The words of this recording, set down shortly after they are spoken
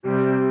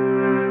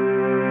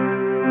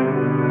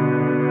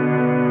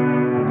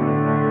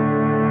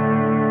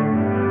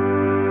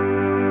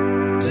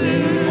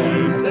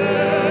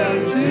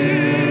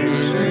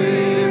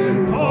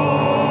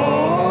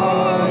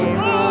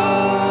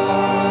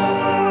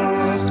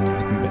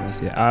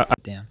see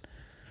that. Down.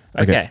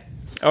 Okay.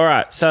 All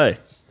right. So,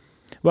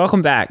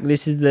 welcome back.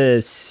 This is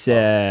the sixth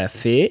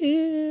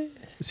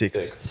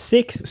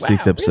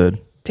episode.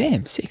 Really?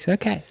 Damn, 6.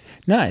 Okay.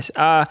 Nice.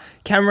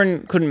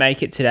 Cameron couldn't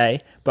make it today,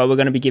 but we're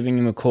going to be giving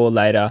him a call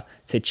later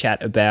to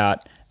chat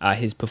about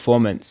his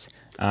performance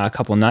a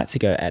couple of nights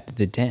ago at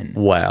the Den.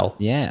 Wow.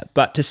 Yeah.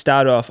 But to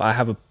start off, I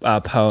have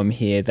a poem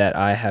here that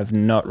I have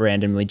not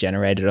randomly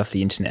generated off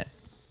the internet.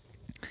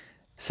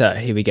 So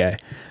here we go.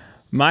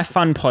 My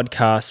fun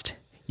podcast,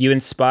 you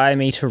inspire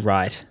me to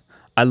write.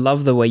 I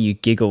love the way you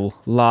giggle,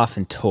 laugh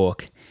and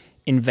talk,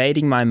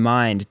 invading my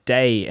mind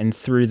day and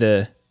through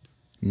the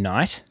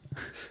night.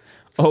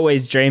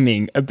 Always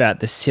dreaming about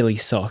the silly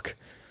sock.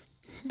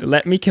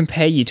 Let me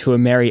compare you to a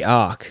merry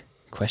ark? ?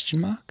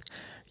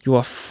 You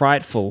are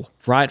frightful,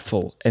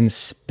 rightful and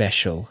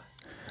special.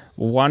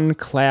 One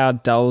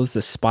cloud dulls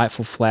the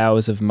spiteful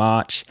flowers of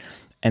March,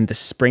 and the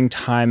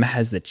springtime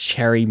has the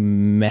cherry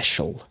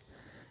meshel.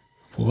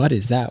 What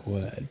is that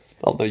word?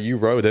 Oh no, you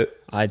wrote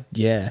it.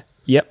 Yeah.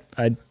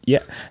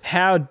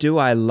 How do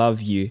I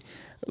love you?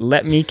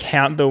 Let me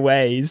count the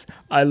ways.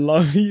 I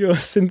love your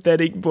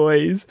synthetic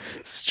boys,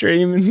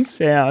 stream and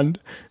sound.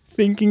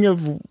 Thinking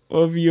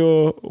of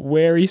your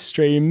wary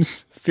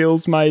streams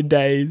fills my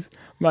days.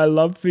 My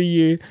love for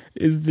you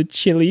is the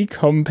chilly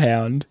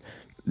compound.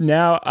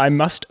 Now I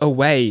must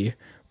away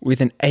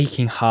with an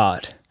aching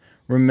heart.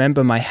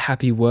 Remember my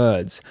happy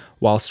words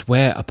whilst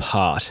we're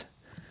apart.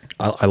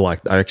 I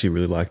actually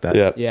really like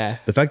that. Yeah.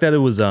 The fact that it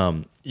was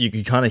you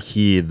could kind of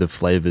hear the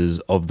flavors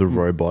of the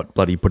robot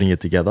bloody putting it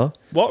together.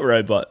 What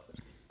robot?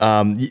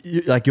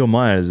 Like your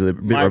mind is a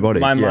bit robotic.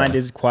 My mind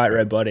is quite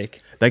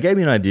robotic. That gave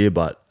me an idea,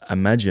 but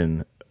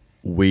imagine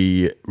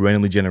we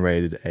randomly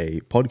generated a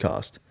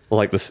podcast.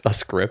 Like a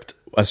script.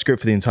 A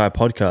script for the entire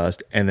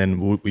podcast, and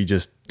then we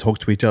just talk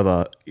to each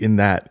other in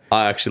that.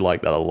 I actually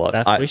like that a lot.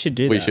 We should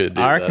do that.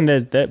 I reckon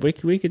there's that. We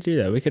could do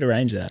that. We could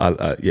arrange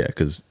that. Yeah,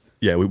 because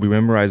we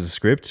memorize the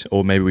script,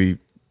 or maybe we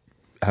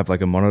have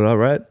like a monitor,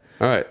 right?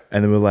 All right.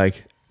 And then we're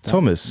like,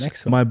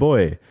 Thomas, my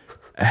boy,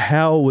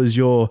 how was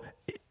your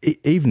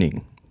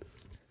evening?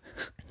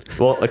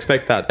 Well,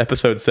 expect that.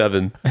 Episode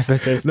 7.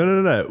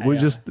 No.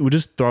 We'll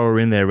just throw her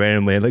in there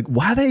randomly. Like,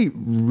 why are they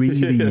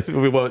really?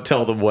 We won't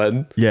tell them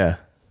when. Yeah.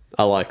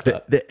 I like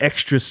that. They're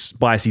extra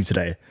spicy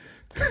today.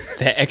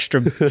 They're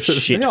extra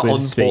shit They are with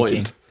on speaking.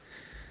 point.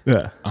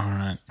 Yeah. All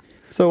right.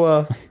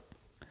 So,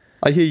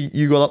 I hear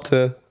you got up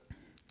to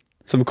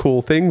some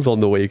cool things on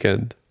the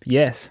weekend.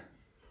 Yes,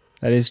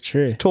 that is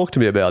true. Talk to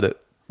me about it.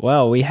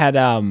 Well, we had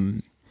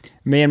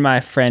me and my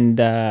friend,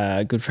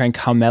 good friend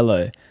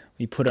Carmelo.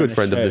 We put on a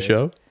friend show. of the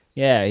show.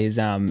 Yeah, his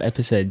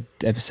episode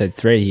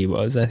 3 he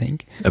was, I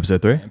think.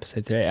 Episode 3?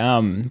 Episode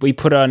 3. We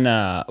put on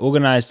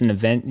organised an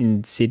event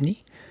in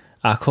Sydney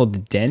called the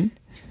Den,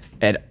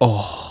 and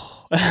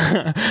go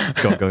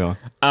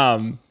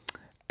on.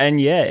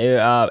 And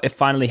yeah, it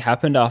finally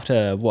happened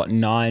after what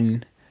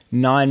 9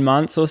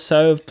 months or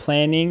so of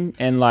planning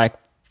and like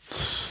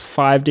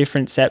 5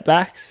 different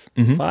setbacks.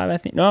 5, I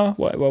think. No,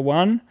 what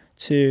 1,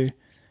 2,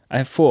 I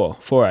have 4,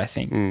 I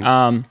think.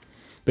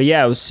 But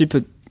yeah, it was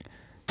super.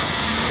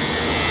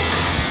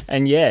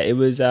 And yeah, it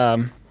was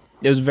a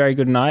very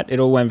good night. It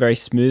all went very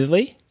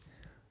smoothly.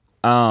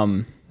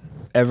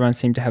 Everyone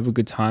seemed to have a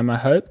good time, I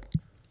hope.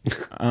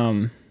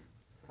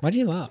 Why do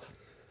you laugh?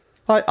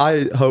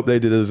 I hope they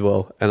did as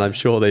well, and I'm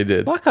sure they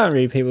did. Well, I can't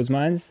read people's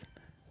minds.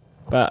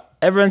 But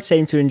everyone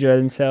seemed to enjoy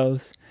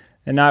themselves.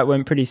 The night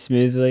went pretty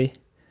smoothly.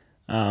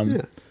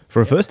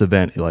 For a first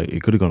event, like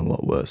it could have gone a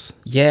lot worse.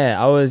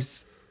 Yeah,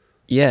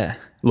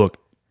 Look,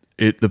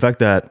 the fact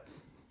that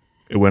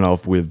it went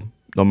off with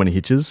not many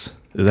hitches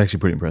is actually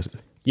pretty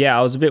impressive. Yeah,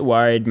 I was a bit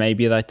worried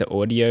maybe like the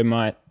audio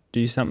might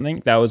do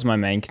something. That was my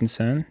main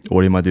concern.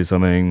 Audio might do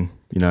something,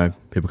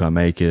 people can't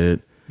make it.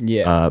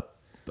 Yeah.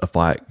 A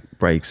fight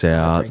breaks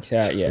out.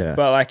 Yeah.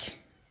 But like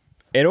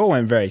it all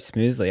went very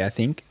smoothly, I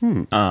think.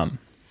 And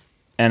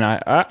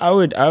I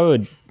would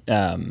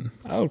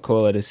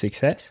call it a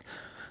success.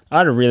 I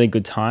had a really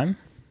good time.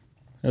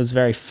 It was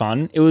very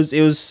fun. It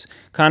was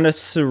kind of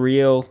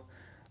surreal,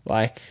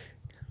 like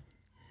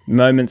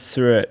moments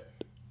through it.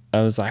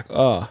 I was like,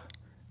 oh,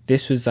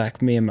 this was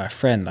like me and my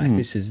friend. Like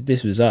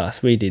this was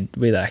us. We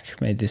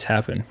like made this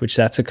happen, which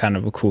that's a kind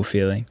of a cool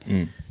feeling.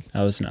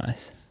 That was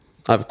nice.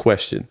 I have a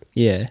question.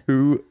 Yeah.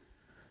 Who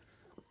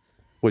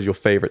was your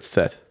favorite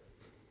set?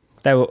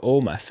 They were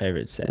all my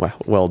favorite sets. Wow,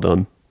 well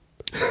done.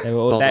 They were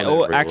all. They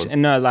all actually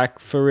no, like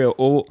for real.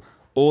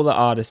 All the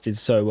artists did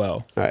so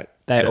well. All right.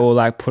 They all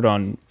like put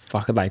on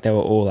like they were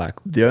all like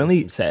the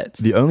only sets.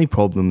 The only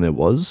problem there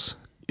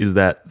is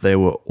that they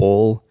were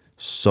all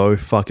so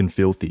fucking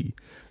filthy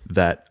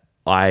that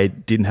I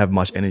didn't have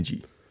much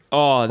energy.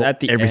 Oh, at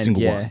the every end,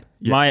 single yeah. one.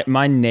 Yeah.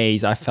 My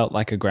knees, I felt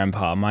like a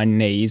grandpa. My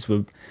knees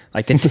were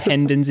like the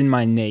tendons in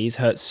my knees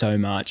hurt so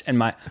much,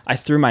 and I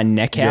threw my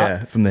neck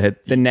out from the head.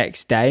 The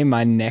next day,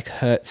 my neck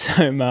hurt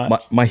so much.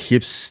 My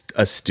hips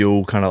are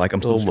still kind of like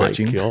I'm still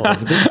stretching. Oh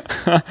my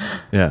god!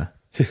 Yeah.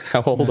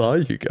 How old are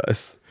you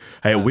guys?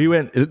 Hey,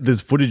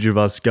 there's footage of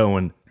us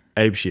going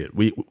ape shit.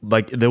 We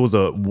like there was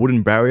a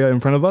wooden barrier in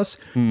front of us.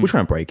 We're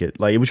trying to break it.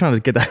 Like we're trying to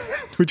get that.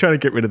 We're trying to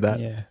get rid of that.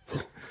 Yeah.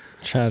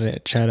 Try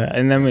to,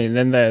 and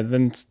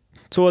then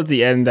towards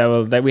the end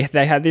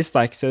they had this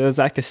like, so there was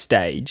like a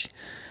stage,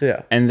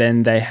 Yeah. and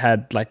then they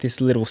had like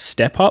this little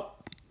step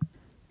up.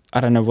 I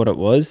don't know what it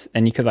was,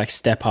 and you could like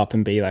step up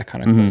and be like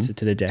kind of closer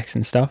to the decks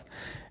and stuff.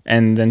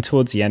 And then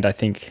towards the end, I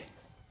think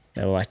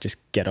they were like,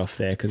 just get off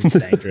there because it's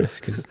dangerous.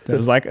 Because there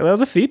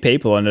was a few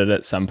people on it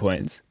at some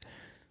points,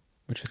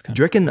 which was kind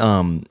Do you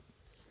reckon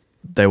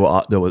they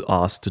were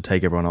asked to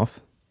take everyone off?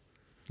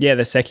 Yeah,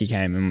 the Seki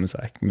came and was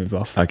like, move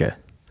off. Okay.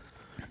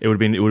 It would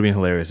have been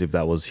hilarious if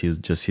that was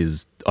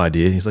his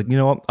idea. He's like, you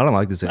know what? I don't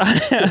like this anymore.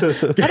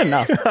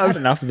 I had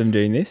enough of them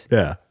doing this.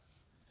 Yeah.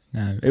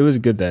 No, it was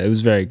good though. It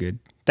was very good.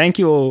 Thank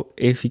you all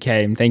if you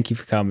came. Thank you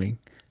for coming.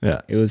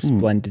 Yeah. It was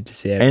splendid to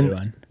see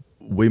everyone.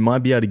 We might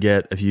be able to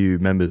get a few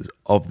members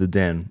of the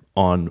Den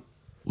on.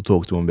 We'll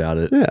talk to them about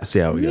it. Yeah. See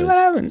how it See goes. what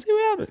happens. See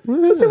what happens.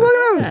 Let's see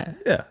what happens.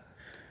 Yeah. It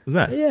was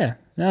mad. Yeah.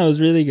 No, it was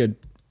really good.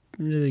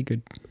 Really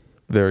good.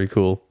 Very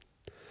cool.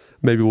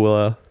 Maybe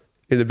we'll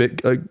in a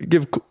bit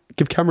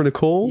give Cameron a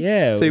call.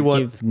 Yeah. See we'll what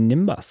give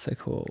Nimbus a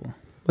call.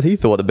 he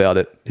thought about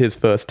it. His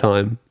first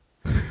time.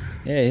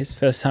 Yeah, his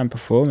first time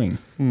performing.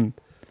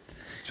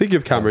 Speaking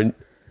of Cameron,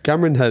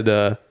 Cameron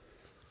had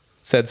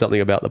said something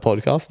about the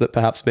podcast that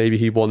perhaps maybe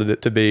he wanted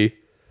it to be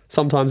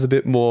sometimes a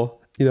bit more,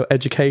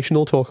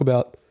 educational. Talk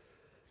about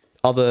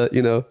other,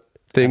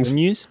 things.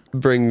 News.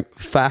 Bring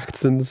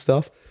facts and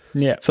stuff.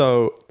 Yeah.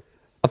 So,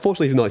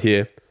 unfortunately, he's not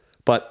here,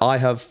 but I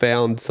have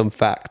found some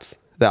facts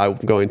that I'm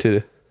going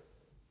to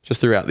just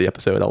throughout the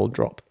episode I will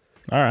drop,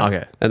 All right.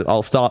 Okay. and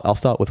I'll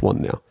start with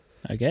one now.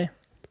 Okay.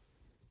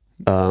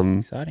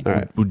 Exciting. All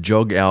right. We'll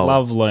jog our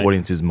Love learning.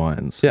 audience's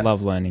minds. Yes.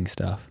 Love learning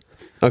stuff.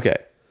 Okay.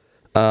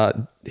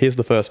 Here's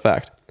the first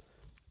fact.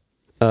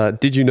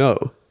 Did you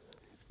know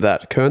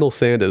that Colonel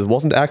Sanders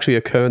wasn't actually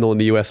a colonel in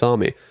the US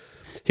Army?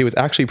 He was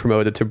actually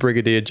promoted to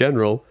Brigadier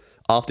General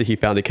after he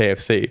founded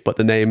KFC, but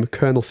the name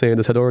Colonel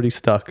Sanders had already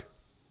stuck.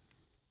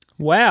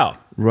 Wow.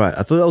 Right.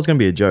 I thought that was going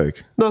to be a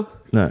joke. No.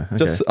 No. Okay.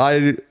 Just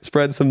I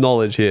spread some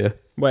knowledge here.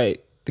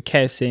 Wait, the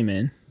KFC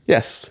man.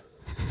 Yes.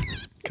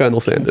 Colonel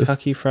Sanders.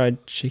 Kentucky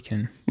Fried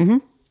Chicken.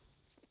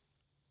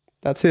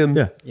 That's him.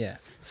 Yeah. Yeah.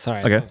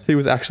 Sorry. Okay. He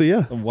was actually,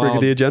 a wild-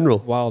 Brigadier General.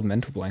 Wild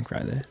mental blank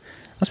right there.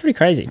 That's pretty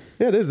crazy.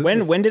 Yeah, it is.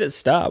 isn't it? When did it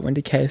start? When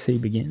did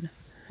KFC begin?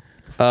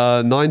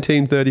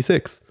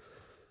 1936.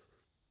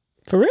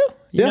 For real?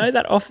 You Yeah. know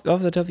that off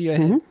the top of your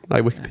head?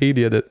 I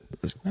Wikipedia'd it.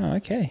 Oh,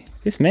 okay.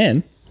 This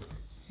man,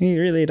 he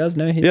really does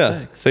know his Yeah.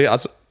 facts. See, I'm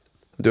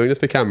doing this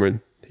for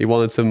Cameron. He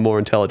wanted some more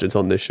intelligence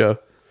on this show.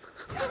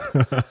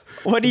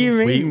 What do you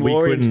mean?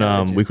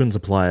 We couldn't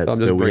supply it, I'm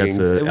just so we had to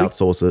bringing-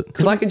 outsource it.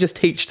 If I can just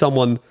teach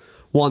someone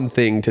one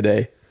thing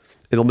today,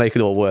 it'll make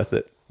it all worth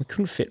it. We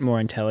couldn't fit more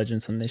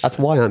intelligence on this. That's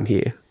why I'm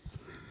here.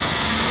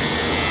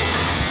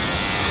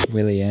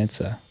 Willie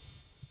answer.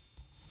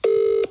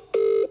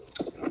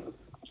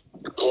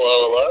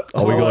 Hello.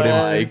 Oh, we got him.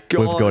 my God.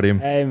 We've got him.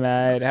 Hey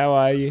mate, how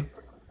are you?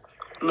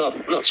 Not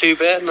too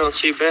bad.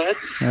 That's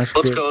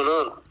What's good. going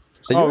on? Are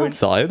you Oh,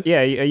 outside?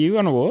 Yeah, are you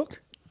on a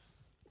walk?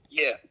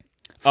 Yeah.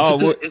 Oh,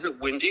 Is, well, it, is it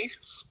windy?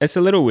 it's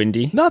a little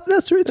windy. No,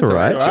 that's it's all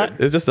right. all right.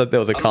 It's just that there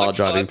was a I'm car like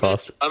driving 5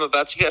 minutes- past. I'm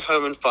about to get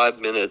home in 5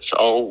 minutes.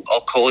 I'll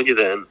call you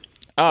then.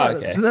 Oh,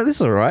 okay. No, this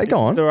is all right. Go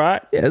on. It's all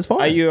right. Yeah, it's fine.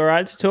 Are you all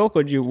right to talk, or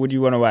would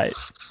you want to wait?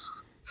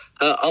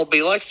 I'll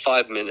be like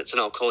 5 minutes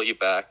and I'll call you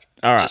back.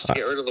 All right. Just to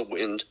get rid of the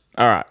wind.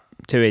 All right.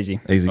 Too easy.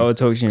 Easy. I'll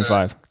talk to you in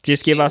 5.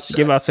 Just give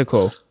us a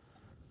call.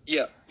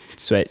 Yeah.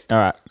 Sweet. All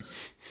right.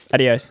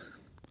 Adios.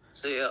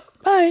 See ya.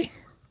 Bye.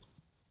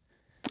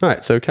 All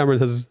right, so Cameron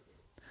has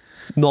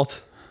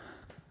not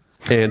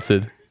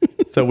answered.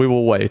 So we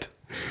will wait.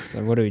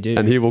 So what do we do?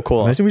 And he will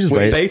call Imagine us we just with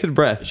wait. bated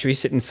breath. Should we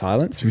sit in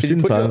silence? We sit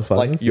in Put silence for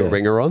your, silence, your yeah.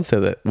 ringer on so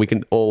that we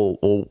can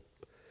all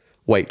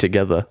wait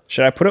together.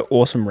 Should I put an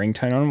awesome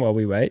ringtone on while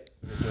we wait?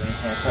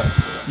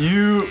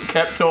 You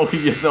kept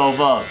talking yourself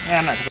up.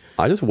 Yeah, no.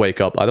 I just wake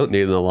up. I don't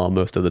need an alarm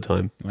most of the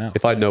time. Wow.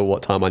 If I know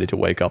what time I need to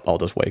wake up, I'll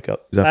just wake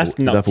up. Is that That's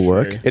for, is not that for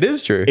work? true. It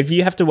is true. If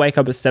you have to wake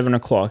up at 7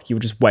 o'clock, you'll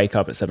just wake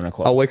up at 7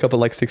 o'clock. I'll wake up at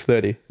like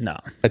 6:30. No,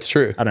 It's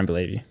true. I don't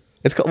believe you.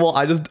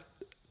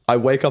 I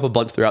wake up a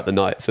bunch throughout the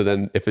night. So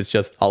then if it's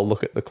just, I'll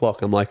look at the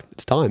clock. I'm like,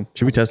 it's time.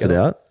 Should we test it Get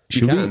up. out?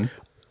 Should can. we?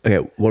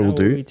 Okay, what we'll How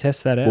do? will we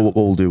test that out? What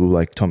we'll do? We'll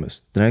like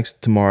Thomas.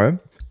 Tomorrow,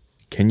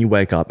 can you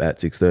wake up at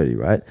 6:30,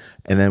 right?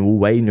 And then we'll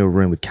wait in your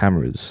room with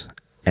cameras,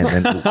 and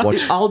then we'll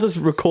watch. I'll just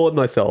record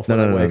myself when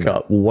I wake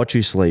up. We'll watch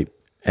you sleep,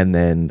 and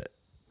then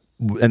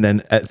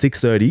at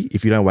 6:30,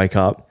 if you don't wake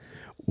up,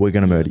 we're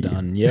gonna murder you.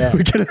 Done. Yeah.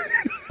 We're gonna.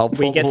 I'll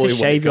We get to probably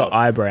shave wake your up.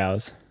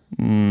 eyebrows.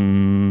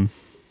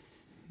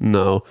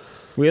 No.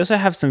 We also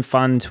have some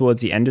fun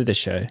towards the end of the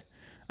show.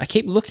 I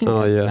keep looking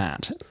at yeah.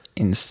 that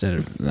instead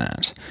of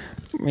that.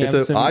 We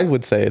have I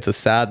would say it's a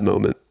sad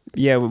moment.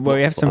 yeah, well,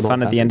 we have some not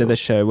fun at happy the end of the about.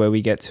 show where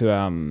we get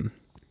to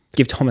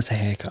give Thomas a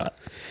haircut.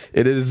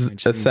 It is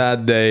a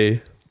sad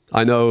day.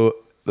 I know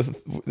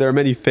there are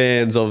many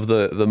fans of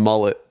the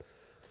mullet,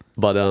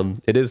 but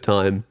it is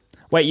time.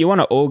 Wait, you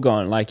want it all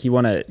gone? Like you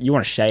want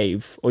to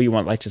shave, or you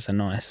want like just a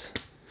nice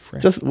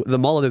fresh? Just the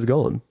mullet is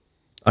gone.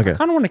 Okay. I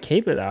kind of want to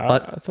keep it though.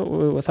 I thought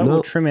we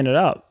were trimming it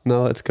up.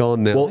 No, it's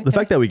gone now. Well, the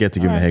fact that we get to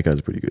give him a haircut is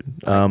pretty good.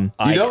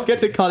 you don't get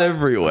to cut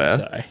everywhere.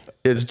 Sorry.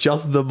 It's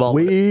just the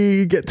mullet.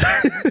 We get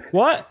to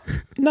What?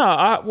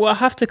 No, we'll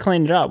have to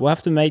clean it up. We'll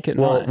have to make it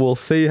Well, nice. we'll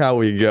see how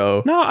we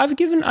go. No, I've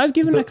given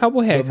a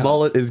couple haircuts. The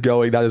mullet is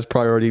going. That is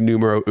priority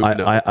numero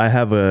uno. I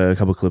have a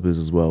couple clippers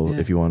as well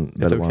if you want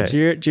better okay. ones.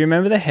 Do you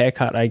remember the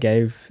haircut I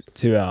gave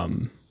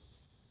to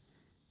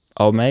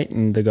old mate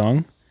in the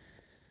gong?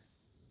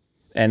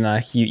 And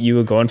like you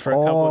were gone for a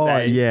couple of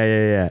days.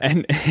 Yeah.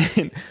 And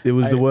It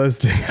was the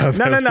worst thing I've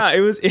no. ever.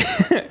 It was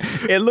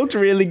it looked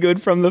really good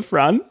from the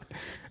front,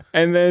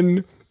 and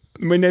then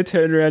when I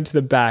turned around to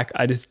the back,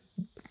 I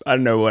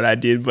don't know what I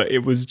did, but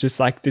it was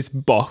just like this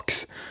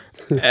box,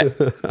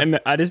 and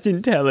I just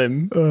didn't tell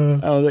him.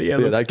 I was like, yeah,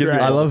 looks that gives great.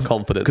 me a lot of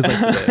confidence.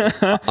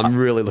 I'm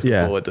really looking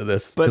forward to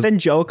this. But then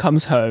Joel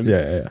comes home,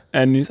 Yeah.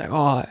 and he's like,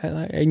 oh,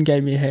 like, Aiden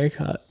gave me a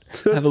haircut.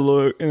 Have a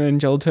look, and then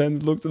Joel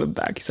turns, looked at the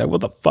back. He's like,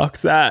 "What the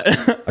fuck's that?"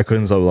 I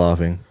couldn't stop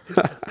laughing.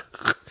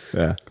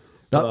 Yeah.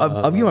 No,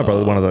 I've given my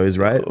brother one of those,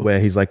 right? Where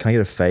he's like, "Can I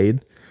get a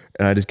fade?"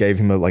 And I just gave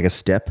him a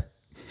step.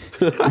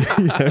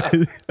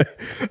 I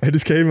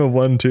just gave him a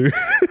 1-2.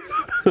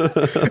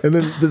 And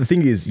then the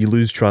thing is, you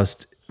lose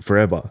trust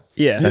forever.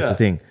 Yeah. That's the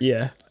thing.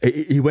 Yeah,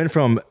 It went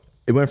from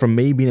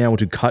me being able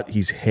to cut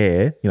his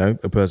hair,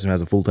 a person who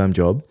has a full-time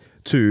job,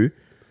 to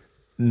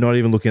not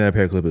even looking at a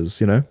pair of clippers,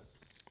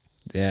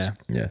 yeah.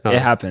 Yeah. It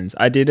happens.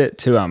 I did it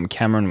to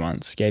Cameron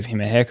once. Gave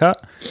him a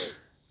haircut,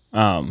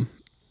 and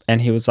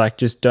he was like,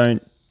 "Just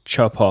don't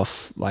chop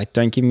off. Like,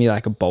 don't give me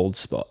like a bald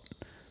spot."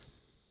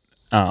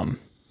 And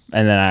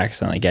then I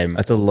accidentally gave him.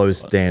 That's a low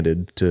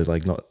standard to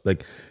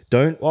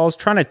don't. Well, I was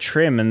trying to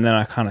trim, and then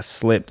I kind of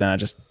slipped, and I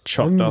just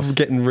chopped I'm off.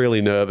 getting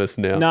really nervous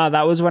now. No,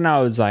 that was when I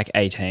was like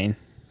 18.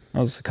 That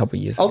was a couple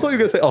of years I ago. thought you were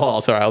going to say,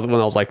 oh, sorry,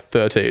 when I was like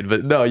 13.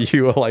 But no,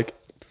 you were like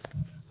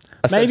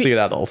essentially an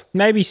adult.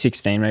 Maybe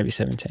 16, maybe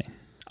 17.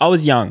 I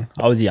was young.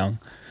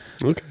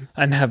 Okay.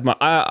 And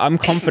I'm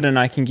confident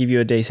I can give you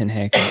a decent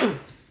haircut.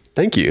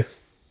 Thank you.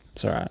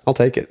 It's all right. I'll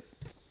take it.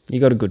 You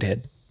got a good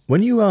head.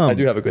 When you I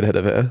do have a good head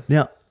of hair.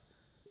 Now,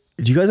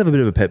 do you guys have a bit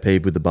of a pet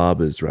peeve with the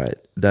barbers, right?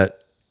 That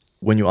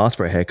when you ask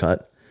for a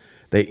haircut,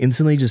 they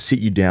instantly just sit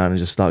you down and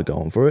just start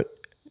going for it.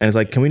 And it's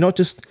like, can we not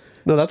just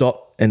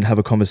stop and have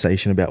a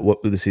conversation about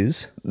what this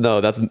is?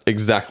 No, that's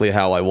exactly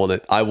how I want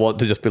it. I want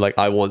to just be like,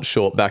 I want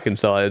short back and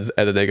sides.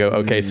 And then they go,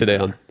 okay, sit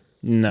down.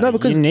 No,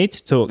 because you need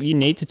to talk. You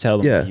need to tell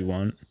them what you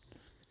want.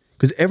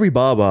 Because every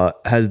barber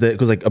has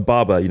because like a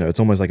barber, it's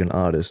almost like an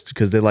artist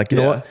because they're like, you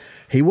know what?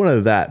 He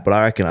wanted that, but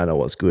I reckon I know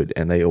what's good.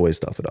 And they always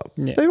stuff it up.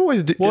 Yeah. They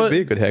always give me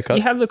a good haircut.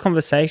 You have the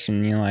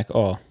conversation. You're like,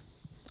 oh,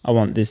 I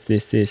want this,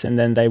 this, this. And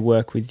then they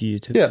work with you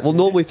to. Yeah, well,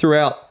 normally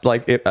throughout,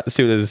 like as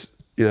soon as,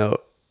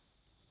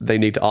 they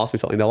need to ask me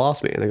something, they'll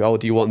ask me. And they go, oh,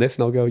 do you want this?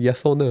 And I'll go,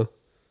 yes or no.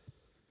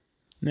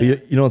 But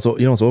you know what's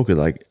awkward?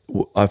 Like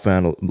I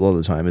found a lot of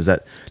the time is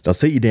that they'll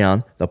sit you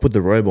down, they'll put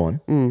the robe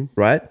on,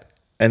 right?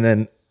 And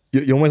then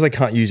you almost like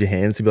can't use your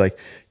hands to be like,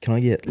 can I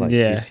get like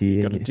this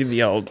here? Got to do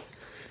the old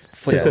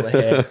flip of the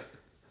hair.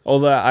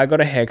 Although I got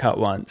a haircut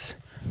once,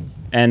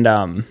 and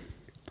I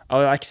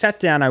like sat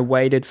down, I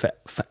waited for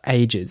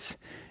ages,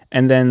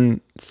 and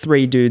then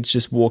 3 dudes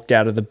just walked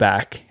out of the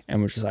back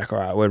and were just like, all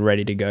right, we're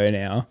ready to go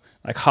now.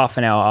 Like half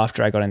an hour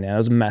after I got in there, there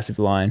was a massive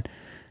line.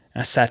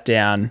 I sat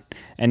down,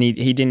 and he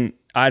didn't.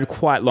 I had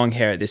quite long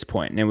hair at this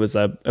point, and it was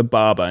a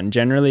barber, and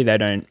generally they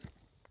don't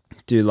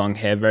do long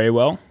hair very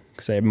well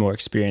because they have more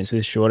experience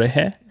with shorter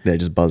hair. They're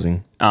just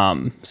buzzing.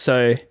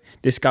 So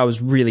this guy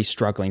was really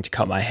struggling to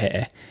cut my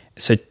hair.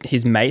 So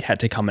his mate had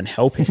to come and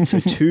help him. So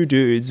 2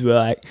 dudes were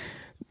like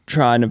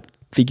trying to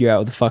figure out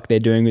what the fuck they're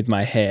doing with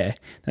my hair.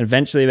 And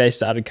eventually they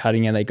started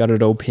cutting and they got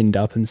it all pinned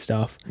up and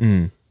stuff.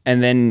 And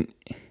then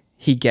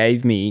he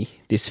gave me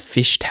this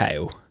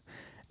fishtail,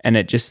 and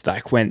it just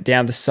like went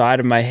down the side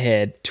of my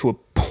head to a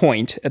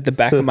point at the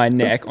back of my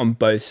neck on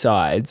both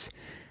sides.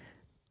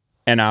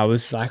 And I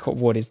was like,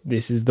 what is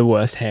this? Is the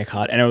worst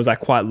haircut. And it was like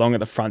quite long at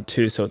the front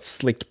too. So it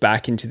slicked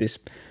back into this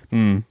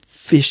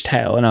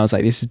fishtail. And I was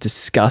like, this is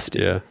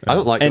disgusting. Yeah. I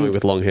don't like going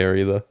with long hair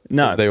either.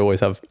 No. They always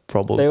have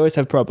problems. They always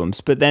have problems.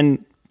 But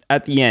then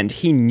at the end,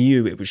 he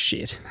knew it was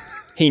shit.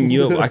 He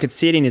knew it. I could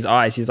see it in his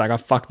eyes. He's like, I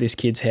fucked this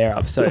kid's hair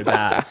up so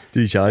bad.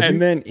 Did he charge you?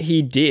 And then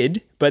he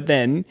did. But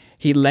then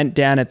he leant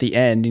down at the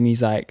end and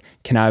he's like,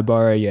 can I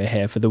borrow your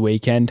hair for the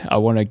weekend? I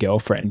want a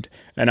girlfriend.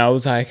 And I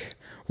was like,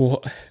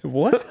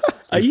 what?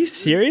 Are you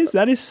serious?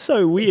 That is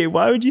so weird.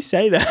 Why would you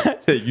say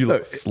that? You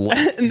look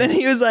slut. And then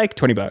he was like,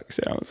 $20.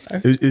 And I was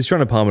like, He was trying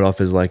to palm it off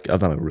as like,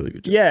 I've done a really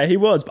good job. yeah, he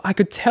was. But I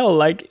could tell,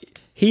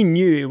 like, he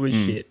knew it was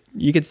shit.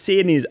 You could see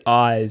it in his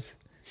eyes.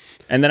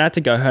 And then I had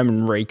to go home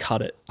and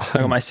recut it. I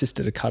got my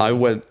sister to cut it. I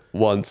went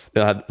once,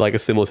 I had like a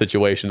similar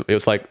situation. It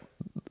was like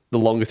the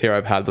longest hair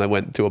I've had when I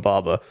went to a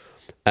barber.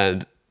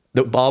 And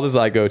the barbers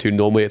I go to,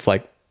 normally it's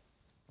like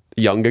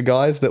younger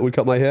guys that would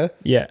cut my hair.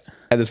 Yeah.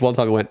 And this one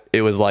time I went,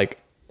 it was like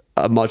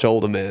a much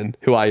older man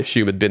who I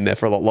assume had been there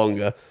for a lot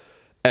longer.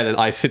 And then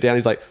I sit down.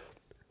 He's like,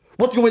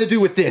 "What do you want me to do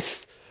with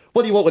this?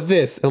 What do you want with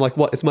this?" And I'm like,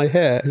 "What? It's my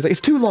hair." He's like,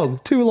 "It's too long,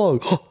 too long."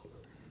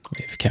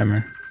 Wait for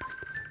Cameron.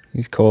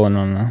 He's calling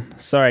on her.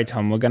 Sorry,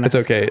 Tom. We're gonna. It's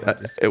okay.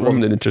 It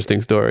wasn't an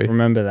interesting story.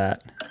 Remember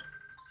that.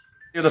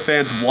 If the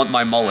fans want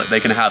my mullet, they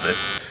can have it.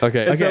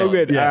 Okay. It's all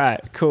good. yeah. All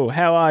right. Cool.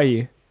 How are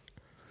you?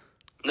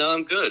 No,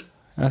 I'm good.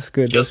 That's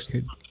good. Just-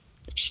 That's good.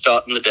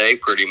 Starting the day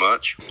pretty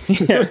much.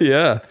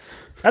 Yeah.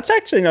 That's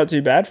actually not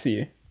too bad for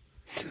you.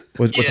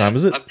 What time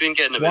is it? I've been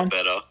getting a One.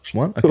 bit better.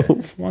 1?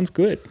 Okay. One's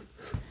good.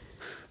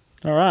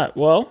 All right.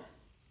 Well,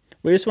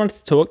 we just wanted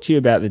to talk to you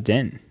about the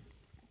den.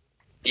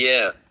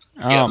 Yeah.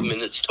 You have a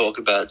minute to talk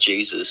about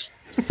Jesus.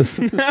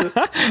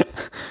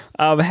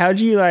 How'd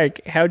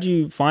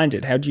you find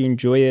it? How'd you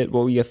enjoy it?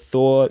 What were your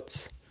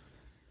thoughts?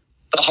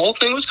 The whole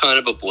thing was kind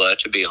of a blur,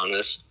 to be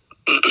honest.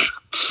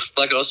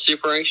 Like, I was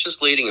super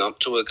anxious leading up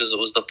to it because it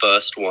was the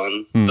first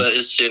one. But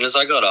as soon as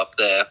I got up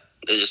there,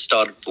 it just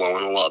started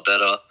flowing a lot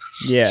better.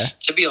 Yeah.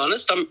 To be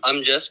honest,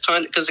 I'm just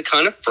kind of, because it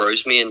kind of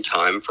froze me in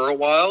time for a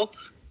while.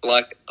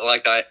 Like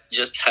I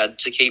just had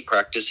to keep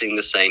practicing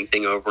the same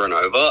thing over and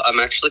over. I'm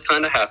actually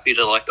kind of happy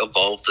to like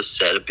evolve the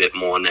set a bit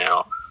more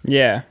now.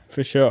 Yeah,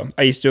 for sure.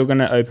 Are you still going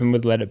to open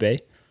with Let It Be?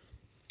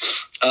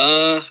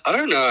 I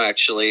don't know,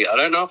 actually. I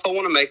don't know if I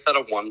want to make that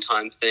a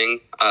one-time thing.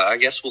 I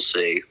guess we'll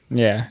see.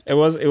 Yeah, it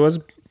was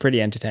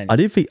pretty entertaining.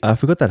 I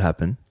forgot that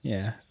happened.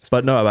 Yeah.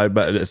 But no,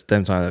 but at the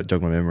same time, that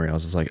jogged my memory. I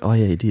was just like, oh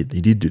yeah, he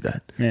did do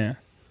that. Yeah.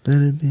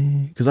 Let It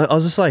Be. Because I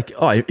was just like,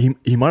 oh,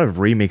 he might have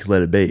remixed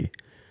Let It Be.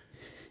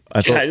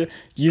 I thought, Yeah,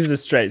 use the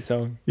straight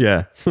song.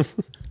 yeah.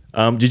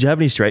 Did you have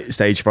any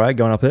stage fright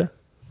going up there?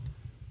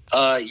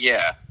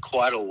 Yeah,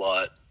 quite a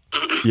lot.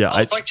 Yeah,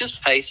 I was like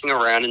just pacing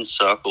around in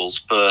circles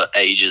for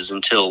ages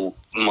until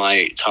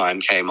my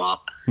time came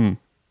up. Did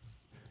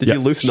Yeah.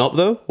 you loosen up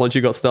though once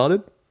you got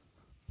started?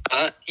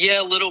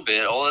 Yeah, a little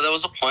bit. Although there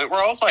was a point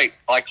where I was like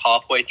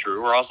halfway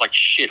through where I was like,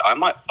 shit, I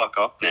might fuck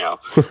up now.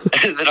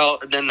 And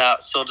then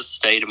that sort of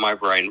stayed in my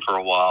brain for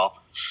a while.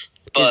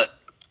 But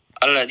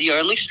I don't know. The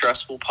only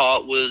stressful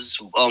part was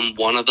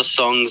one of the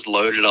songs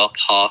loaded up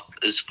half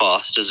as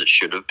fast as it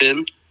should have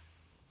been.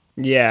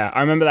 Yeah,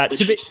 I remember that.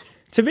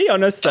 To be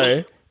honest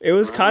though, it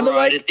was kind of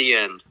right like at the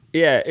end.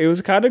 yeah, it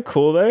was kind of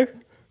cool though. It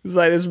was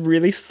like this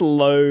really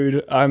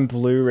slowed "I'm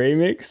Blue"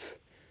 remix.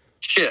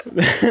 Shit.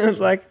 It's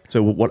like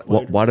So why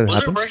did it Was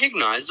happen? it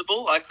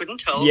recognizable? I couldn't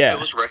tell Yeah. if it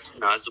was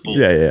recognizable.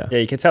 Yeah. yeah,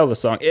 you could tell the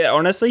song. It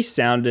honestly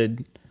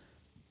sounded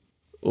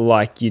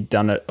like you'd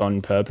done it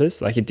on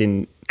purpose. Like it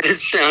didn't. It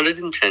sounded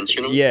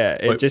intentional. Yeah,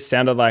 it Wait, just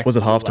sounded like. Was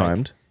it half like-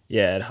 timed?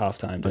 Yeah, at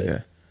halftime. Dude.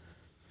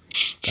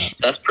 Okay.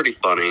 That's pretty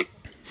funny.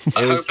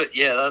 I was- hope it,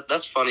 yeah,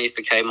 that's funny if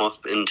it came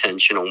off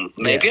intentional.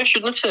 Maybe Yeah. I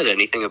shouldn't have said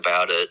anything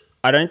about it.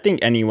 I don't think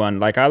anyone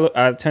like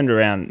I turned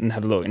around and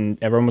had a look, and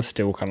everyone was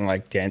still kind of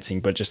like dancing,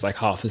 but just like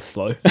half as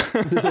slow.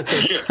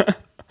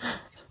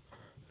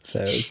 So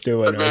it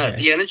still went But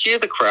okay. the energy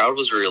of the crowd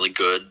was really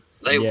good.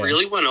 They Yeah.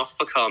 really went off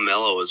for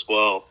Carmelo as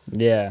well.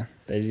 Yeah,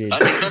 they did. I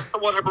think that's the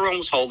one everyone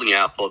was holding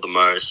out for the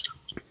most.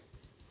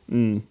 I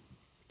mean,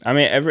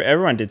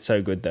 everyone did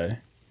so good though.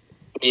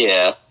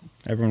 Yeah.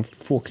 Everyone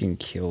fucking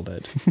killed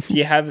it.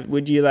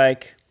 Would you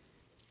like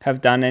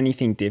have done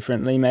anything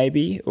differently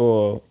maybe,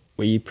 or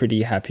were you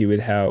pretty happy with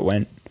how it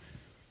went?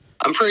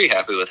 I'm pretty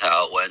happy with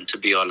how it went, to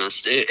be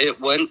honest. It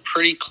went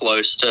pretty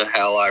close to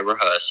how I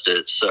rehearsed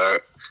it, so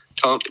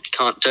don't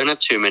have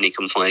too many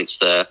complaints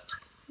there.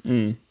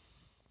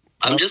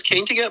 I'm just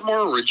keen to get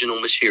more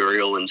original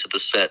material into the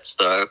sets,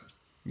 though.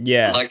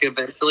 Yeah. Like,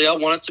 eventually, I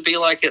want it to be,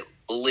 like, at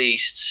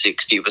least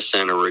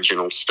 60%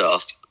 original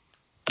stuff.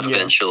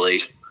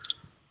 Eventually.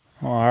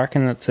 Oh, I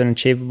reckon that's an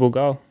achievable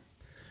goal.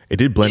 It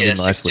did blend Yeah, in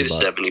nicely. 60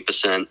 to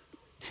 70%.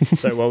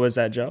 So what was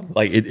that, Joel?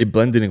 Like it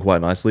blended in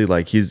quite nicely.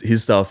 Like his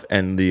stuff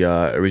and the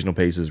original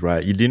pieces,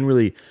 right? You didn't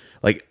really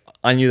like.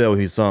 I knew they were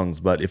his songs,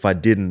 but if I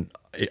didn't,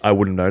 I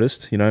wouldn't have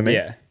noticed. You know what I mean?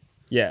 Yeah.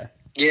 Yeah.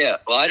 Yeah,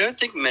 well, I don't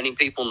think many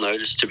people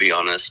noticed, to be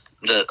honest,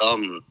 that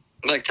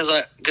like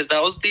because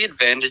that was the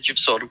advantage of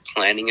sort of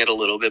planning it a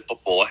little bit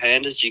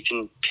beforehand, is you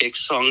can pick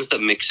songs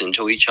that mix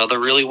into each other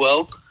really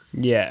well.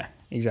 Yeah.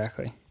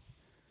 Exactly.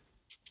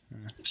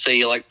 So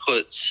you like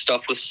put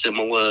stuff with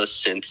similar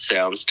synth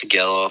sounds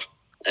together,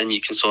 and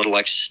you can sort of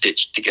like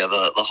stitch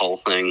together the whole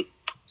thing.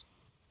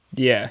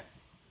 Yeah.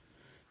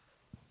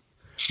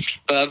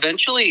 But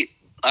eventually,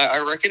 I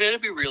reckon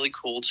it'd be really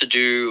cool to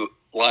do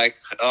like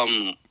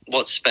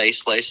what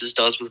Space Laces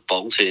does with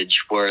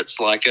Voltage, where it's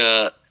like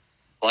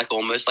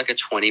almost like a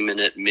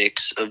 20-minute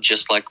mix of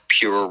just like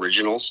pure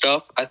original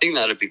stuff. I think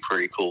that'd be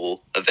pretty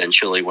cool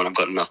eventually when I've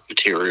got enough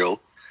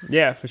material.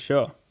 Yeah, for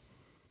sure.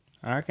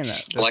 I reckon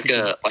that's Like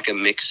a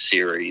mix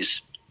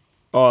series,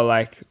 or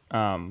like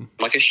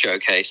like a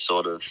showcase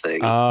sort of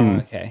thing.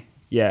 okay.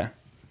 Yeah.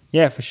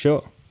 Yeah, for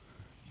sure.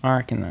 I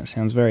reckon that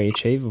sounds very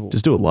achievable.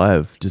 Just do it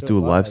live. Just do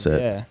a live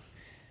set. Yeah.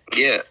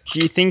 Yeah. Do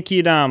you think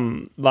you'd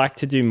like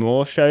to do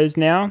more shows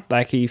now?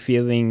 Like, are you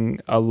feeling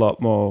a lot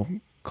more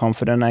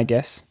confident, I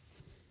guess?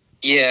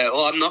 Yeah,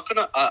 well, I'm not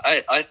gonna.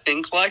 I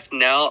think like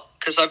now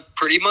because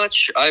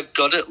I've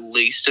got at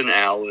least an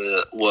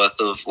hour worth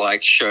of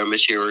like show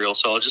material,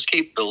 so I'll just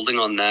keep building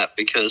on that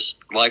because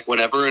like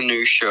whenever a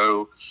new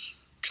show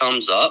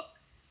comes up,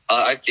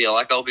 I feel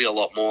like I'll be a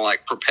lot more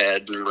like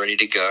prepared and ready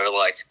to go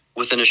like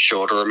within a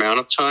shorter amount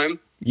of time.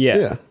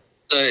 Yeah.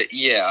 So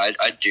yeah,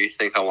 I do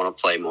think I want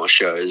to play more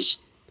shows.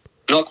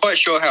 Not quite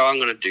sure how I'm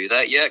going to do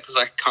that yet because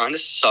I kind of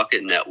suck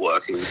at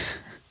networking.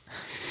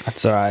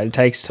 That's all right. It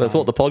takes time. That's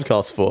what the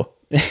podcast's for.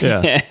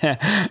 Yeah. Yeah,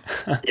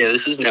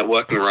 this is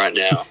networking right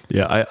now.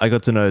 Yeah, I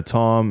got to know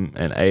Tom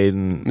and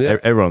Aiden,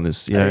 everyone on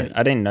this, you know.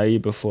 I didn't know you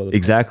before.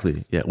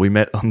 Exactly. Yeah, we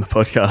met on the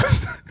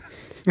podcast.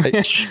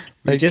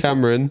 Hey,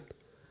 Cameron,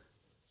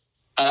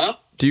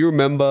 do you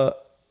remember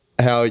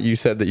how you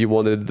said that you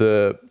wanted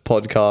the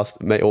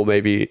podcast or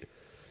maybe,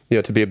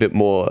 to be a bit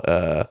more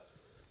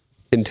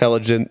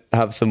intelligent,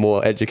 have some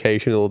more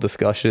educational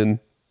discussion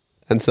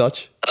and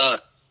such?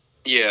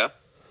 Yeah.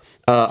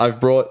 I've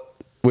brought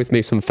with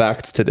me some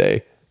facts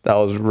today that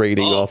I was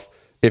reading off.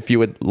 If you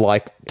would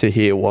like to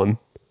hear one.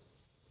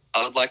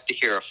 I would like to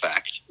hear a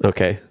fact.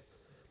 Okay.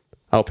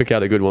 I'll pick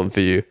out a good one for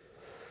you.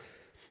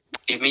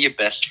 Give me your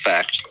best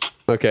fact.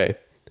 Okay.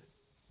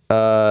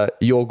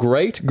 Your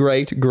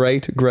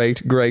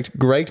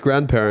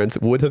great-great-great-great-great-great-grandparents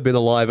would have been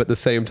alive at the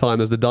same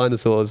time as the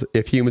dinosaurs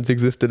if humans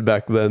existed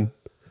back then.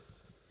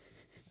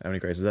 How many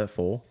grades is that?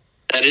 4?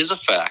 That is a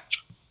fact.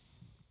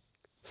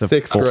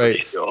 Sixth I'm pretty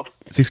grades. sure.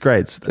 6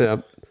 grades. Yeah.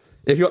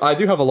 I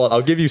do have a lot.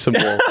 I'll give you some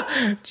more.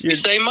 You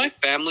say my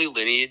family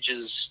lineage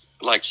is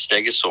like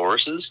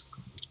Stegosauruses?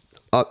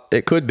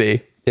 It could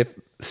be if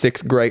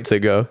 6 greats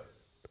ago.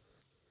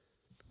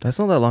 That's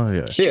not that long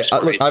ago. Yeah.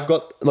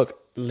 Look.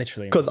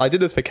 Literally. Because I did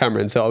this for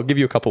Cameron, so I'll give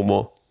you a couple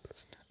more.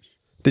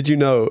 Did you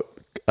know,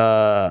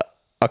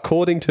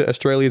 according to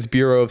Australia's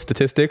Bureau of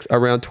Statistics,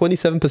 around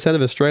 27%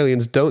 of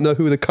Australians don't know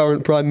who the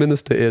current Prime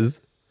Minister is?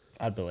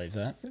 I'd believe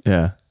that.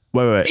 Yeah.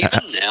 Wait.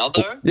 Even now,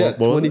 though? Yeah,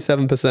 what was it?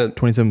 27%.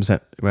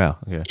 27%. Wow.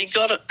 Okay. You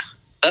got it.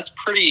 That's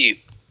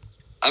pretty...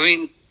 I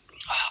mean,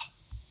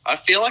 I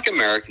feel like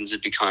Americans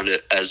would be kind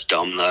of as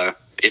dumb, though,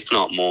 if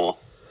not more.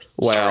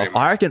 Wow. Sorry,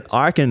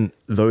 I reckon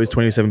those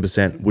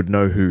 27% would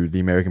know who the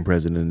American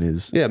president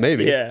is. Yeah,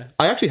 maybe. Yeah.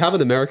 I actually have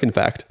an American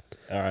fact.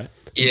 All right.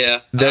 Yeah,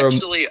 There are-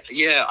 actually,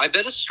 I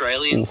bet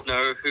Australians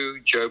know who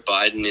Joe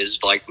Biden is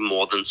like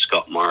more than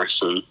Scott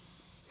Morrison.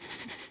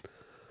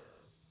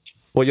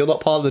 Well, you're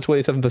not part of the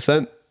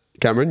 27%,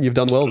 Cameron. You've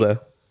done well there.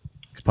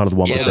 He's part of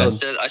the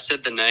 1%. Yeah, I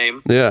said the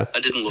name. Yeah. I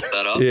didn't look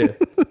that up. Yeah.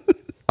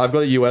 I've got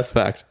a US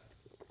fact.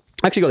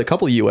 Actually, got a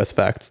couple of US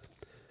facts.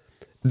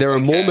 There are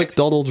more Okay.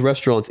 McDonald's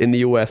restaurants in the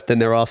US than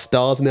there are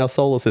stars in our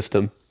solar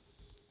system.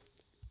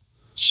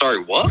 Sorry,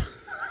 what?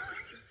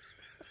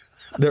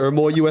 There are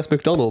more US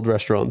McDonald's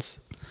restaurants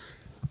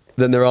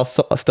than there are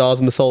stars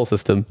in the solar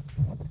system.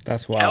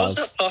 That's How is wild.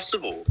 that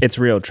possible? It's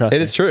real. Trust It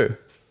me. is true.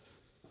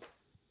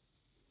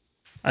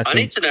 I I think.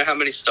 need to know how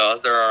many stars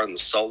there are in the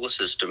solar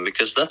system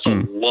because that's a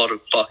lot of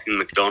fucking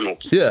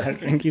McDonald's. I Yeah.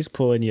 think he's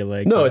pulling your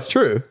leg. No, it's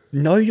true.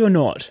 No, you're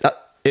not. That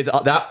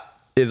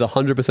is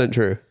 100%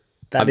 true.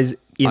 That is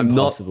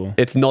impossible.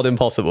 It's not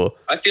impossible.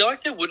 I feel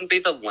like there wouldn't be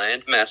the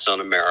land mass on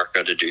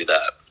America to do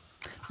that.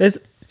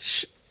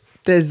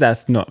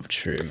 That's not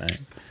true,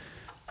 man.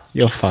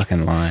 You're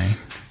fucking lying.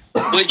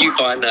 Where'd you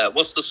find that?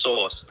 What's the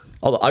source?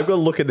 Hold on, I've got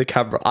to look at the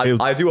camera.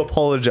 I do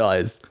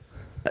apologize.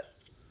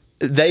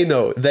 They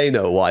know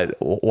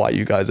why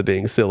you guys are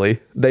being silly.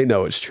 They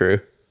know it's true.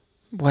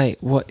 Wait,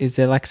 what? Is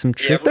there like some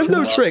trick? There's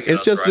no Well, trick.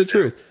 It's just the right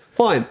truth.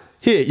 Fine.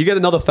 Here, you get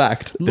another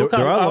fact. Look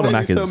there up- are a lot of I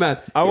I'm so Maccas.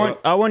 mad.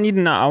 I want you to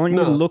know. I want you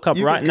to No, look up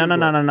you right. can No.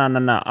 Google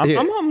I'm Here,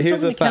 talking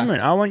here's to a fact.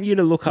 Cameron. I want you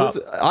to look up.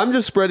 I'm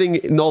just spreading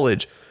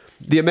knowledge.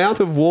 The amount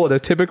of water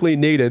typically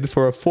needed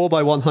for a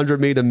 4x100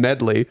 meter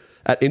medley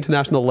at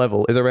international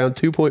level is around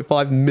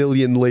 2.5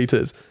 million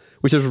liters,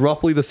 which is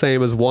roughly the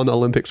same as one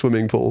Olympic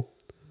swimming pool.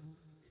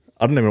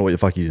 I don't even know what the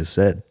fuck you just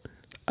said.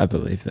 I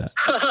believe that.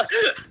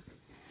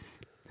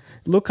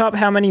 Look up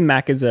how many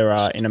Maccas there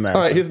are in America.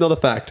 All right, here's another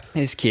fact.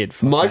 His kid.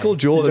 Michael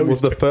Jordan was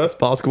the first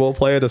basketball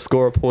player to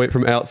score a point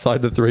from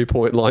outside the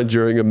three-point line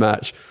during a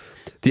match.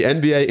 The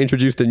NBA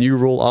introduced a new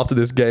rule after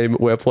this game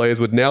where players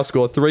would now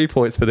score 3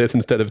 points for this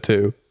instead of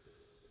 2.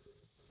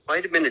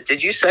 Wait a minute.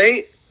 Did you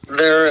say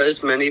there are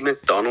as many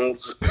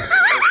McDonald's as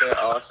there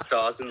are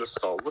stars in the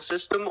solar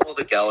system or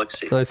the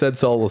galaxy? I said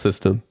solar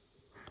system.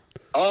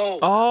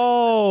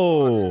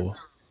 Oh.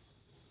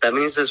 That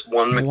means there's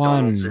one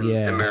McDonald's in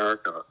yeah.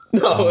 America.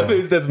 No, it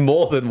means there's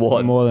more than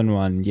one. More than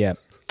one. Yep.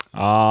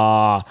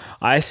 Ah,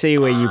 I see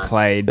where you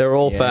played. They're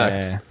all Yeah,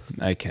 facts.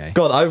 Okay.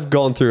 God, I've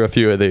gone through a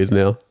few of these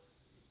now.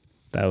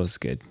 That was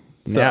good.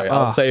 Sorry,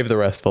 I'll save the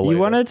rest for later. You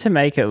wanted to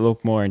make it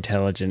look more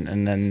intelligent,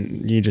 and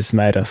then you just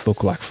made us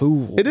look like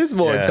fools. It is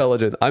more Yeah.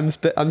 intelligent.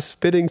 I'm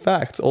spitting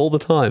facts all the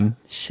time.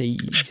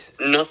 Jeez.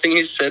 Nothing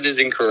he said is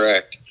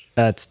incorrect.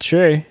 That's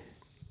true.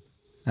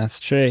 That's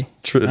true.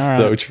 True, it's All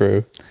so right.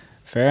 true.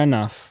 Fair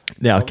enough.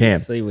 Now, Cam.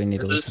 Obviously, we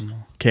need to This- listen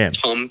more. Cam.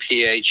 Tom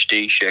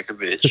PhD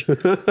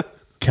Shekovich.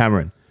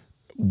 Cameron.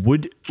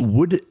 Would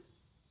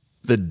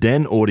the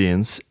Den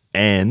audience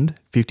and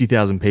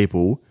 50,000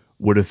 people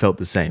would have felt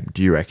the same?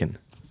 Do you reckon?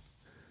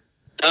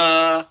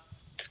 I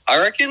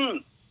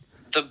reckon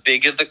the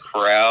bigger the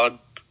crowd,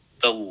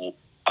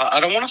 I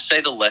don't want to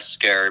say the less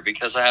scary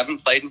because I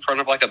haven't played in front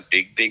of like a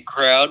big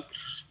crowd,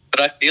 but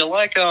I feel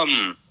like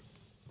the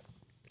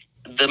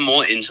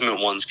more intimate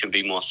ones can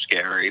be more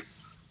scary.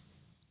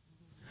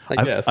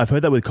 I guess. I've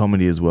heard that with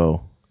comedy as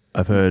well.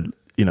 I've heard,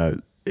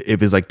 if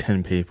there's like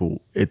 10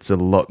 people, it's a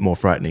lot more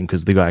frightening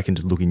because the guy can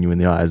just look in you in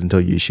the eyes and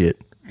tell you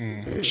shit.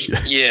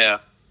 Yeah.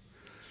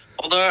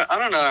 Although, I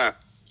don't know.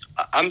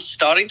 I'm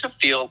starting to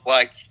feel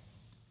like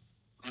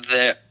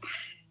the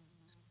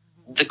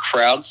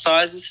crowd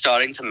size is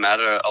starting to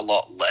matter a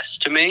lot less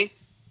to me.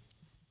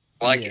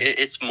 Like,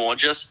 it's more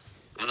just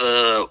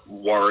the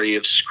worry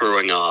of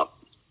screwing up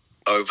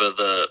over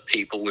the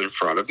people in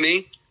front of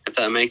me, if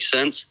that makes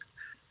sense.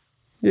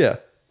 Yeah,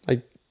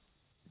 I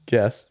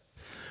guess.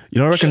 I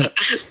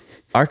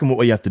reckon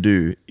what you have to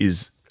do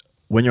is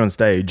when you're on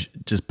stage,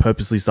 just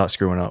purposely start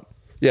screwing up.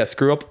 Yeah,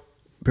 screw up.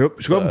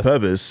 Screw up on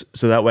purpose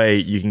so that way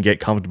you can get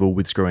comfortable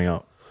with screwing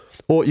up.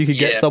 Or you could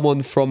get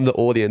someone from the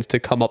audience to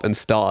come up and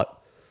start.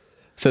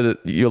 So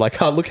that you're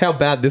like, oh, look how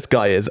bad this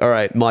guy is. All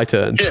right, my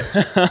turn.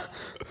 And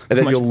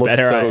then you'll look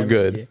so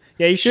good.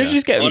 Yeah, you should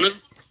just get. You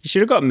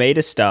should have got me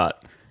to start,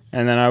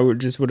 and then I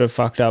would have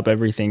fucked up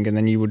everything, and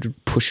then you would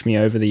push me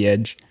over the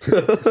edge.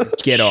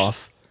 Get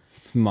off.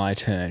 It's my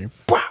turn.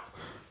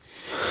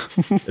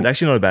 It's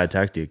actually not a bad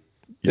tactic.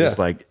 Just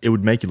like it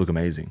would make you look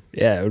amazing.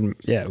 Yeah,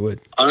 it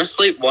would.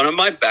 Honestly, one of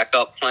my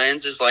backup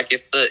plans is like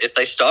if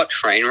they start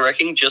train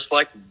wrecking, just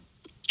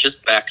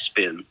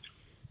backspin.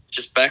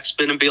 Just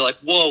backspin and be like,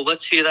 whoa,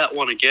 let's hear that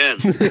one again.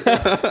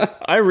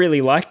 I really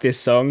like this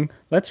song.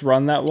 Let's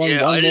run that one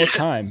more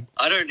time.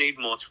 I don't need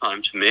more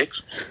time to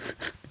mix.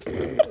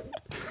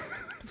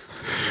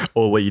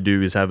 Or what you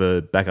do is have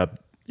a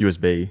backup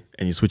USB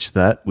and you switch to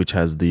that, which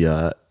has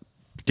the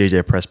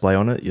DJ press play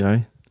on it,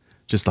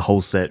 just the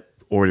whole set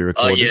already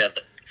recorded. Oh, yeah.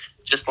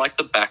 Just like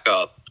the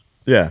backup.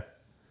 Yeah.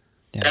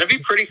 That'd be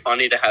pretty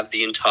funny to have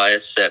the entire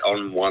set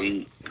on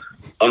one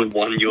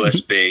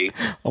USB.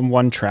 On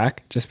one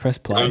track, just press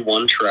play. On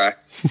one track.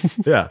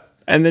 Yeah.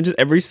 And then just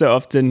every so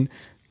often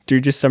do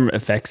just some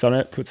effects on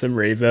it, put some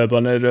reverb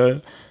on it,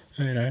 or,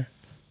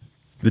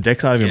 The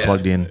deck's not even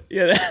plugged in.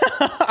 Yeah.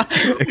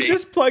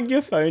 Just plug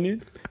your phone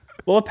in.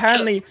 Well,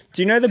 apparently,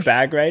 do you know the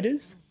Bag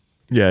Raiders?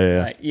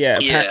 Yeah.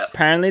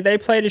 Apparently they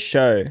played a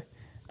show,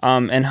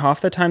 and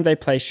half the time they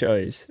play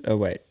shows.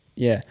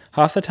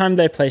 Half the time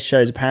they play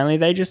shows. Apparently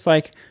they just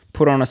like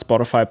put on a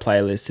Spotify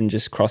playlist and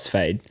just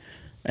crossfade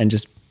and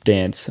just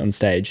dance on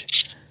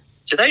stage.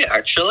 Do they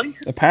actually?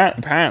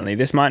 Apparently,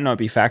 this might not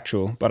be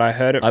factual, but I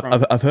heard it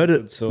from... I've heard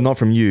it not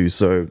from you,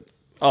 so...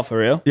 Oh, for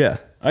real? Yeah.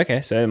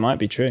 Okay, so it might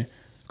be true.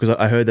 Because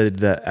I heard they did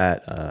that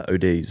at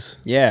OD's.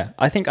 Yeah,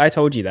 I think I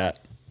told you that.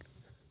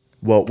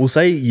 Well, we'll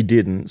say you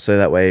didn't, so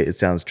that way it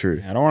sounds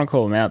true. I don't want to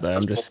call them out, though.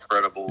 That's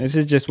incredible. This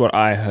is just what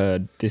I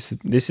heard. This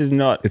is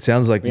not... It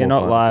sounds like we're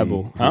not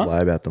liable. If we lie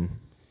about them.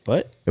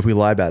 What? If we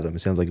lie about them, it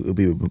sounds like it'll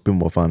be a bit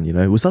more fun,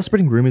 We'll start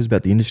spreading rumors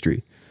about the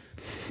industry.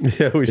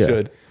 Yeah, we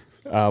should.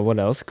 What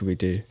else could we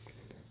do?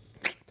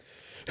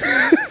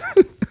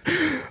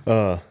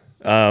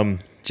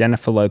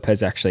 Jennifer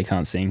Lopez actually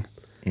can't sing.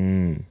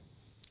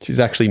 She's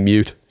actually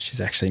mute.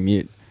 Nimbus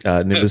has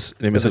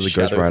a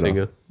ghostwriter.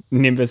 Singer.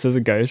 Nimbus is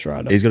a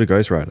ghostwriter. He's got a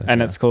ghostwriter.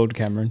 And it's called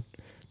Cameron.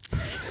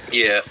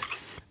 Yeah.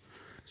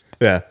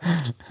 Yeah.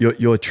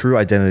 Your true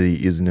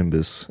identity is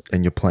Nimbus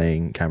and you're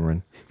playing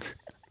Cameron.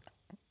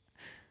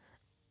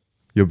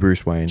 You're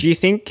Bruce Wayne. Do you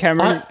think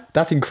Cameron...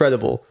 That's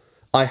incredible.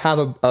 I have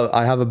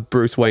a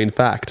Bruce Wayne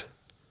fact.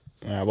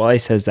 While he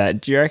says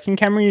that, do you reckon,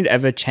 Cameron, you'd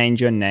ever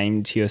change your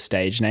name to your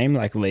stage name,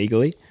 like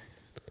legally?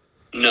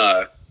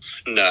 No.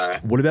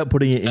 What about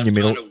putting it in your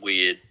middle? That's kind of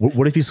weird.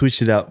 What if you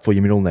switched it out for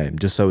your middle name,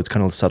 just so it's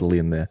kind of subtly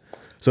in there?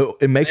 So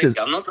it makes it.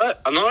 I'm not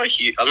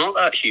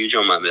that huge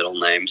on my middle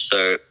name,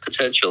 so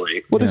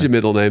potentially. What is your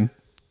middle name?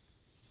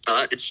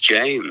 It's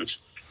James.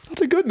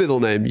 That's a good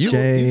middle name. You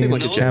James, seem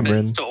like No a Cameron.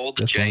 offense to all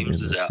the That's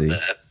Jameses out see. there.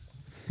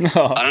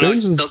 I don't know. It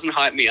James just doesn't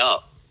hype me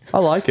up. I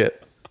like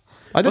it.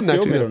 I didn't What's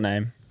your actually middle know.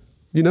 name?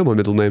 You know my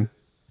middle name.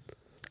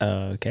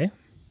 Okay.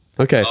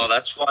 Okay. Oh,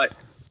 that's why.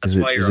 Is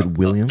it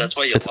Williams? That's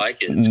why you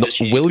like it. It's Not 'cause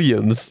you-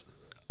 Williams.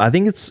 I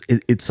think it's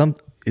some.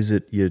 Is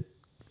it your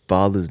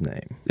father's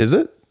name? Is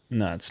it?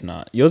 No, it's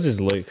not. Yours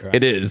is Luke, right?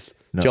 It is.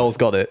 No. Joel's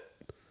got it.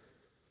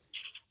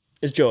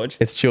 It's George.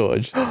 It's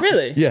George.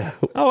 Really? Yeah.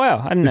 Oh, wow.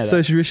 I didn't know It's so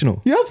that.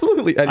 traditional. Yeah,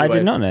 absolutely. Anyway, I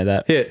did not know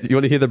that. Here, you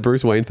want to hear the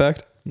Bruce Wayne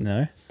fact?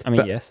 No. I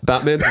mean, yes.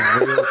 Batman's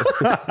real.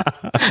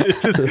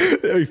 It's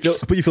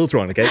just put your filter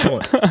on, okay? Come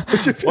on.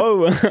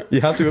 Whoa.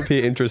 You have to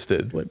appear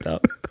interested. Slipped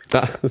up.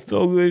 It's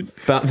all good.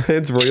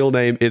 Batman's real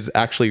name is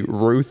actually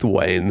Ruth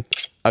Wayne,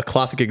 a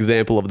classic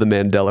example of the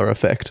Mandela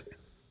effect.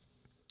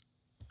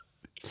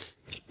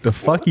 The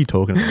fuck are you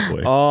talking about,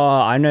 boy?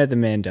 Oh, I know the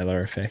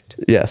Mandela effect.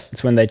 Yes.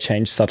 It's when they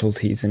change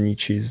subtleties and you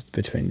choose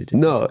between the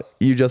different. No,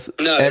 you just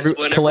No, it's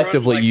when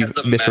collectively everyone, you has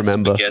a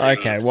misremember. mass forgetting.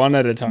 Okay, one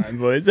at a time,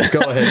 boys. Go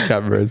ahead,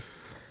 Cameron.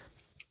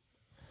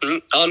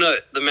 Oh no,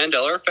 the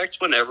Mandela effect's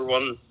when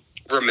everyone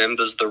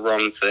remembers the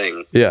wrong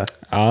thing. Yeah.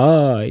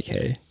 Oh,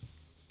 okay.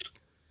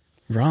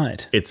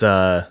 Right. It's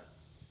the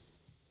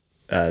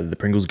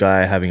Pringles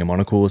guy having a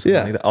monocle or something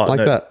Yeah, like that. Oh, like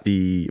no, that.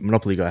 the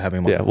Monopoly guy having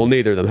a Yeah. monocle. Well,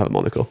 neither of them have a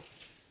monocle.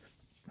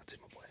 That's it,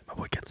 my boy. My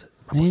boy gets it.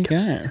 There you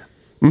go.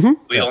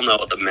 We all know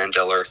what the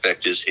Mandela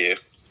effect is here.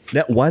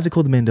 Now, why is it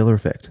called the Mandela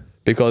effect?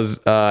 Because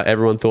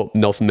everyone thought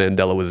Nelson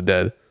Mandela was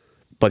dead,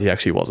 but he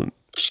actually wasn't.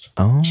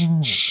 Oh,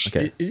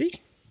 okay. Is he?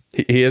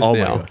 He is Oh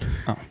now. my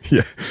god.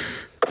 Yeah.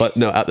 But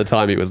no, at the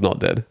time he was not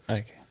dead.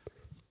 Okay.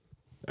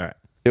 All right.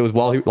 It was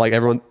while he, like,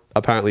 everyone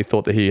apparently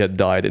thought that he had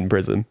died in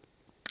prison,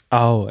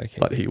 Oh, okay.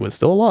 but he was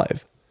still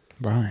alive.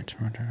 Right.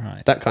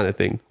 That kind of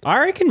thing. I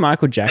reckon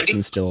Michael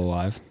Jackson's still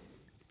alive.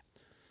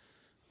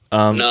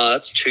 No,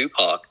 that's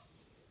Tupac.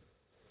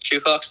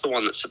 Tupac's the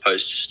one that's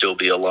supposed to still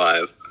be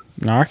alive.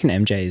 No, I reckon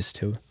MJ is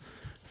too.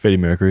 Freddie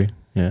Mercury.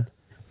 Yeah.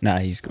 Nah,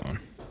 he's gone.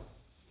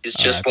 He's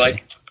just okay.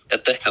 like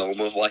at the helm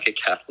of like a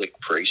Catholic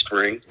priest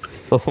ring.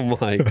 Oh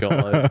my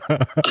god.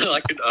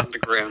 Like an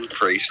underground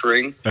priest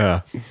ring.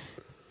 Yeah.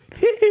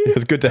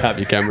 It's good to have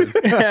you, Cameron.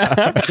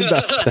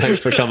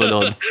 Thanks for coming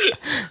on.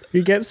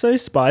 He gets so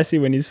spicy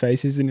when his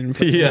face isn't in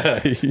front.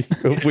 Yeah,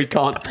 we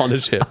can't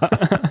punish him.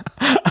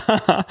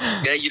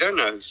 Yeah, you don't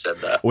know who said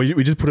that. We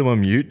just put him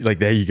on mute. Like,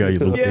 there you go, you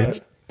little Yeah.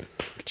 bitch.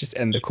 Just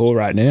end the call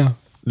right now.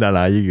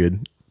 No, you're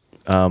good.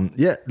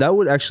 Yeah, that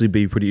would actually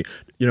be pretty.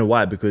 You know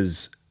why?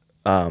 Because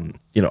I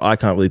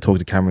can't really talk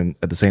to Cameron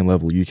at the same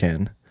level you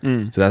can.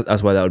 So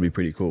that's why that would be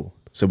pretty cool.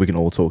 So we can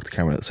all talk to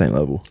Cameron at the same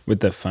level.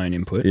 With the phone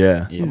input.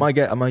 Yeah. I might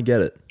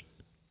get it.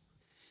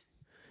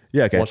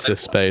 Yeah. Okay. Watch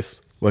this space.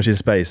 Watch this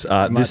space.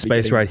 This be space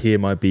getting- right here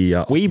might be.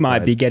 We might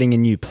be getting a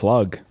new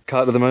plug.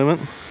 cut at the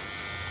moment.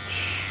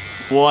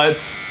 What?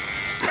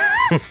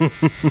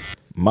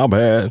 My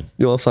bad.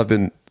 You know what else I've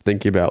been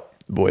thinking about,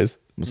 boys?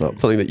 What's up?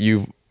 Something that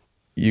you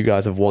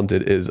guys have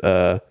wanted is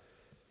a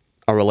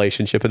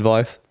relationship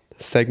advice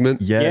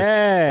segment. Yes.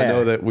 Yeah. I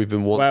know that we've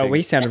been wanting. Well,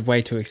 we sounded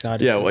way too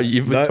excited. Yeah, for well, it.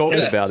 you've been No, talking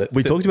it's- about it.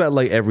 We talked about it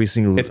like every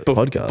single It's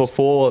podcast.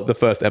 before the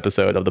first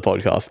episode of the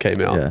podcast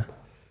came out. Yeah.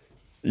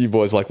 You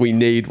boys were like, we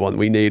need one. So I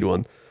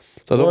Well,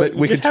 thought that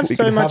we just could have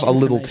so much have a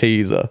little information.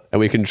 teaser and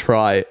we can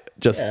try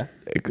just Yeah.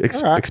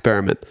 All right.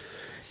 experiment.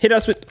 Hit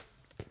us with.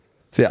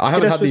 So yeah, I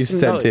haven't us had with these some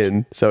sent knowledge.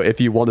 in. So if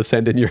you want to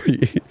send in your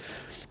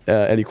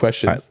any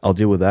questions, All right, I'll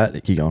deal with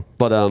that. Keep going.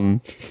 but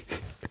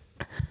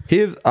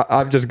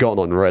I've just gone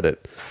on Reddit.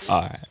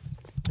 All right.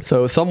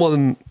 So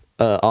someone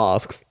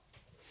asks,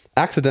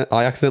 I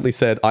accidentally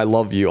said I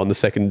love you on the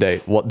second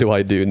date. What do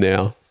I do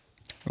now?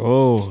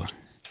 Oh,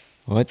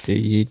 what do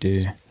you do?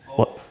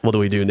 What do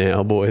we do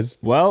now, boys?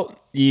 Well,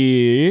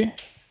 you.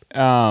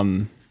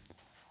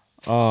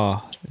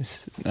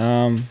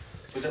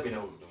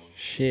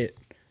 Shit.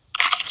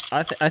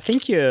 I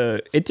think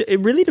you're. It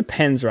really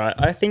depends, right?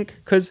 I think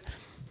because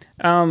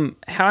How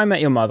I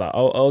Met Your Mother.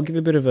 I'll give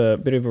a bit of a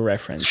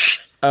reference.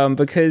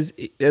 Because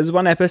there's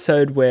one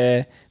episode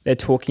where they're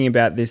talking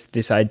about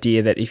this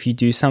idea that if you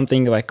do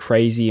something like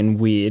crazy and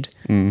weird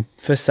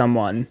for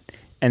someone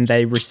and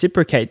they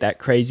reciprocate that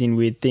crazy and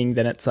weird thing,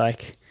 then it's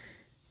like,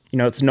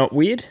 it's not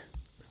weird.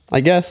 I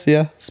guess,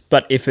 yeah.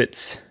 But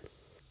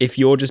if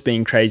you're just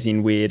being crazy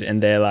and weird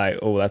and they're like,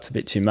 oh, that's a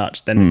bit too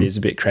much, then it is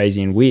a bit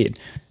crazy and weird.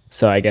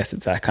 So I guess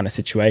it's that kind of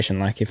situation.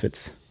 Like if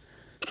it's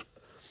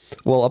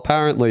Well,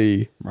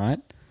 apparently, right.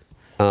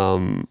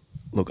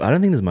 Look, I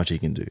don't think there's much he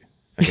can do.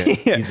 Okay.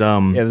 He's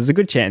Yeah, there's a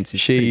good chance.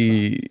 It's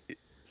pretty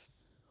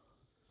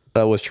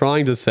she was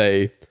trying to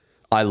say,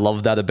 I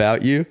love that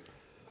about you,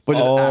 but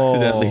just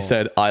accidentally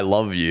said, I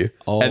love you,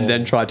 and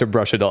then tried to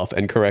brush it off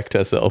and correct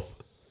herself. fun.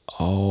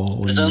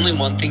 Oh, There's only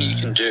one thing you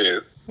can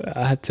do.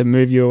 I had to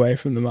move you away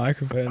from the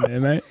microphone there,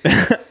 mate.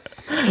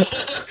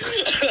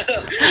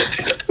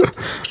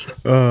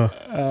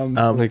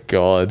 Oh my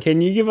God.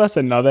 Can you give us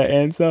another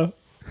answer?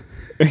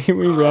 Can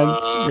we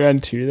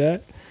round two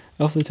that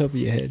off the top of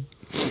your head?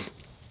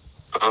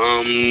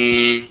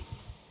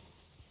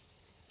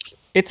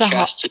 It's a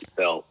Chastity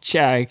belt.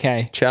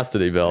 Okay.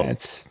 Chastity belt.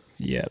 That's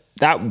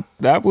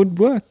that would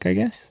work, I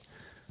guess.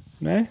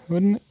 No,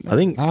 wouldn't it? I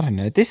think- I don't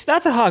know. That's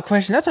a hard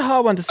question. That's a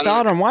hard one to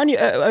start on. Why don't you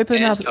open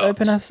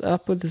handcuffs. us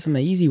up with some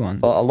easy ones?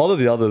 A lot of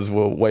the others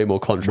were way more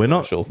We're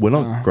controversial.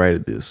 not great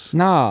at this.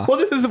 Nah. Well,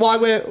 this is why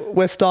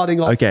we're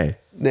starting off Okay.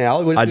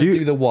 now. We're I just gonna do-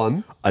 do the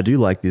one. I do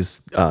like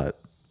this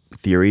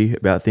theory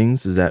about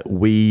things is that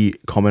we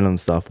comment on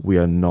stuff we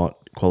are not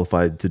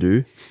qualified to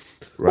do,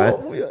 right?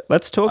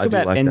 Let's talk I do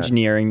about like that.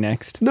 engineering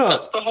next. No,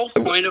 That's the whole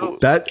point of a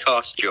That-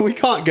 podcast, Joe. we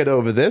can't get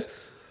over this.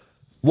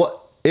 What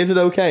is it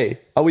okay?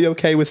 Are we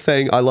okay with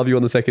saying I love you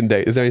on the second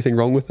date? Is there anything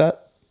wrong with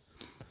that?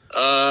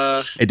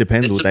 It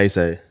depends It's what they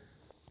say.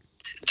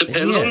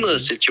 Depends on the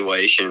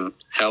situation,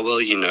 how well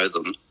you know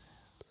them.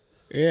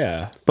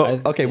 Yeah.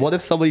 But okay, what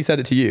if somebody said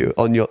it to you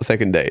on your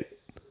second date?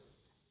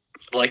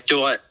 Like,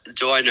 do I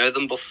know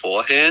them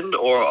beforehand,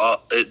 or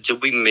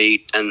did we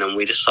meet and then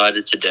we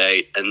decided to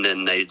date and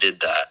then they did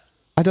that?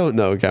 I don't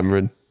know,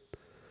 Cameron.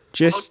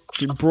 Just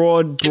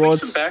broad Give me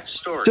some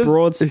backstory.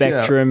 broad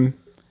spectrum,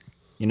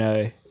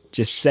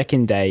 just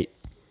second date.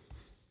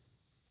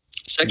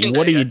 Second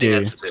What do date, you I think do?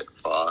 That's a bit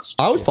fast.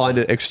 I would find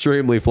it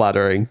extremely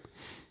flattering.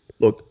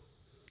 Look,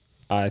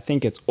 I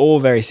think it's all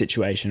very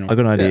situational. I got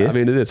an idea. Yeah, I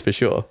mean, it is for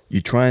sure.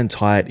 You try and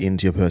tie it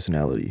into your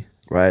personality,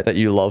 right? That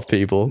you love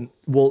people.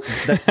 Well,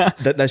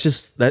 that's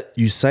just that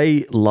you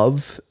say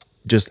love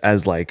just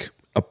as like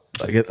a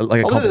Oh, then it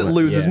compliment,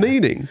 loses Yeah.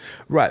 meaning.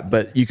 right?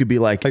 But you could be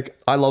like, Like,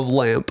 I love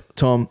lamp.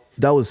 Tom,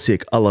 that was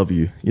sick. I love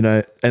you. You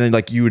know, and then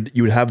like you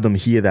would have them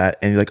hear that,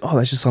 and you're like, oh,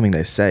 that's just something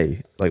they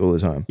say like all the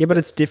time. Yeah, but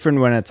it's different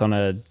when it's on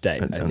a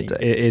date. I On a think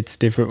date. it's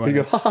different when You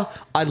go, it's, haha,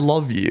 I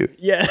love you.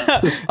 yeah.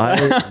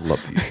 I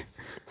love you.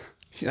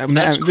 Man,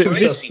 That's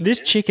this crazy.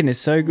 chicken is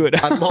so good.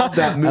 I love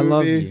that movie. I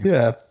love you.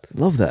 Yeah.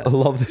 Love that. I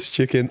love this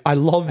chicken. I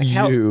love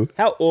How, you.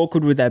 how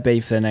awkward would that be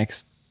for the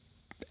next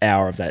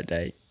hour of that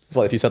date? It's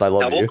like if you said I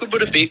love How you. awkward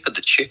would it be for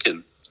the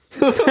chicken?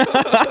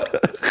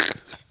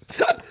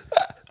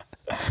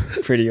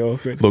 Pretty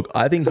awkward. Look,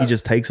 I think he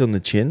just takes it on the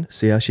chin,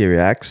 see how she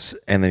reacts,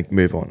 and then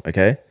move on.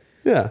 Okay.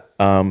 Yeah.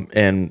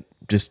 And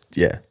just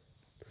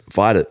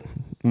fight it.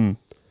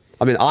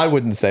 I mean, I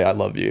wouldn't say I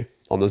love you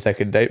on the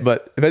second date,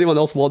 but if anyone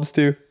else wants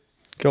to,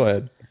 go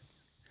ahead.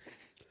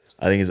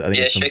 I think Yeah,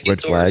 it's some Shaggy's red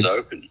door is flags.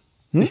 open.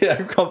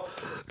 Yeah, come.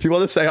 If you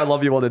want to say I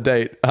love you on a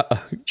date,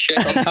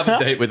 Shaggy, have a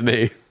date with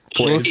me.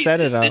 We'll Shaggy, set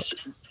it is up.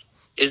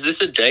 Is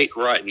this a date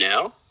right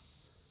now?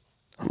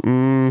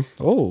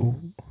 Oh,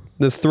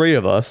 There's 3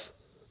 of us.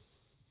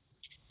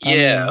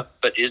 Yeah,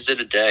 but is it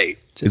a date?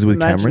 Is it with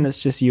imagine Cameron?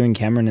 it's just you and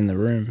Cameron in the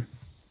room.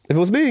 If it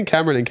was me and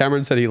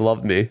Cameron said he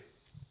loved me,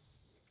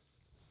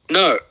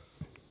 No.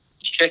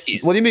 Shaggy,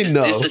 What do you mean, is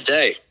no? this a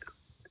date?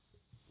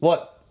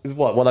 what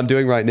I'm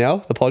doing right now,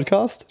 the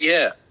podcast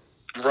Yeah.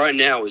 Right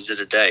now, is it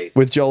a date?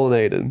 with Joel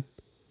and Aiden.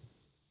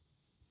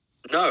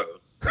 No.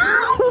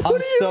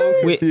 I'm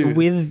so confused.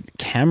 With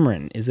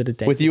Cameron, is it a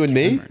date? With you and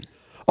me? Cameron?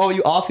 Oh,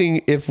 you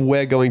asking if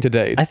we're going to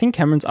date? I think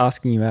Cameron's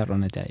asking you out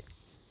on a date.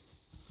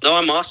 No,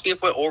 I'm asking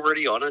if we're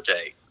already on a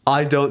date.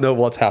 I don't know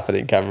what's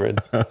happening, Cameron.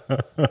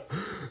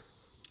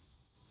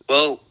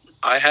 Well,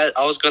 I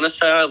was gonna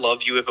say I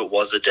love you if it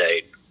was a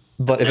date.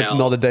 But if it's Now,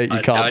 not a date, you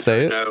I can't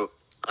say don't it. know.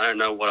 I don't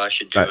know what I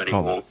should do Right,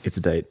 Tom, anymore. it's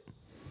a date.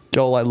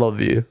 Joel, I love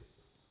you.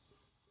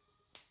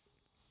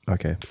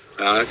 Okay.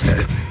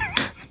 Okay.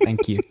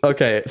 Thank you.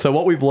 Okay, so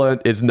what we've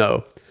learned is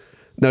no.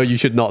 No, you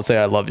should not say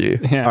I love you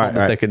Yeah. on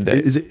the second date.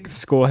 Is it,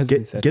 Score has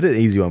been set. get an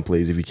easy one,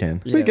 please, if you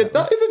can. Yeah,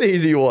 That is an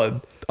easy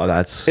one. Oh,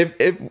 that's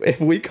If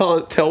we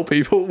can't tell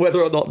people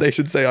whether or not they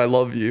should say I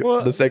love you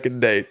on the second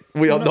date,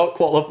 we are not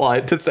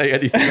qualified to say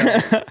anything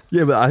else.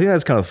 yeah, but I think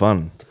that's kind of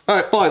fun. All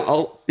right, fine.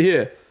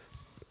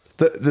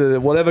 The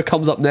whatever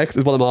comes up next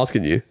is what I'm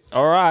asking you.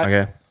 All right.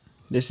 Okay.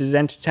 This is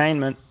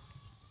entertainment.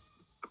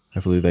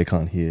 Hopefully they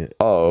can't hear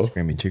Oh.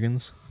 screaming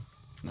chickens.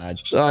 All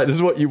right, this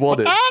is what you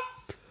wanted.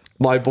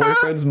 My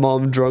boyfriend's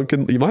mom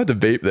drunkenly... You might have to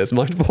beep this.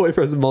 My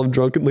boyfriend's mom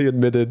drunkenly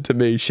admitted to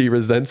me she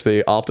resents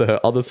me after her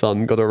other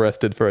son got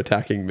arrested for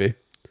attacking me.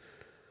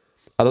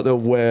 I don't know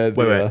where...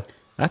 Wait.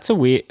 That's a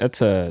weird.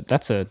 That's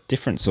a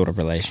different sort of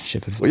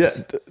relationship. Advice. Well,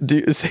 yeah, do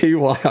you see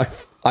why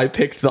I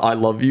picked the I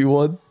love you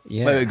one?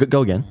 Yeah. Wait,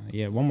 go again.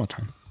 Yeah. One more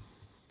time.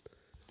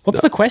 What's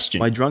the question?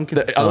 My drunken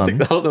I don't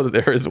know that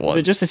there is Is one.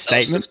 it just a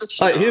statement?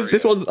 All right,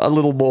 this one's a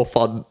little more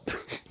fun.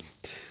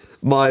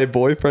 My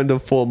boyfriend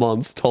of 4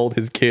 months told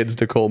his kids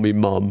to call me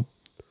mum.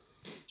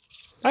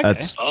 Okay.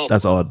 That's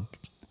odd.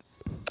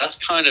 That's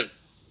kind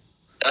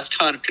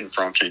of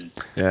confronting.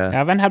 I Yeah.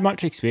 haven't had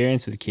much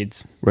experience with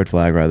kids. Red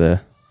flag right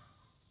there.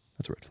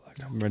 That's a red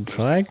flag. Red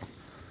flag.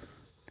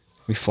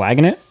 We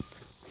flagging it?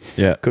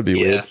 Yeah. Could be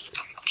Yeah. weird.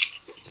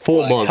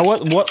 4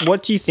 months.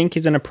 What do you think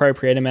is an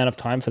appropriate amount of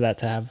time for that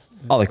to have?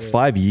 Oh, like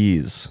 5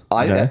 years.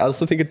 I you know?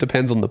 also think it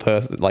depends on the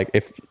person. Like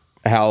if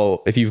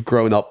you've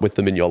grown up with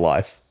them in your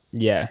life.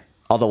 Yeah.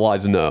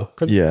 Otherwise, no.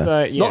 'Cause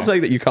Yeah. Not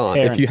saying that you can't.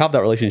 If Parent. you have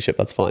that relationship,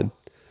 that's fine.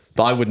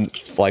 But I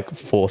wouldn't like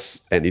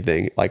force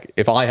anything. Like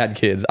if I had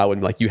kids, I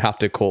wouldn't like you have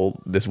to call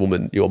this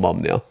woman your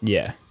mum now.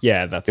 Yeah.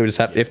 Yeah. That's. It would just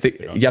have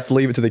you have to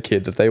leave it to the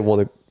kids if they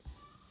want to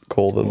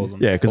call them.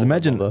 Yeah, because call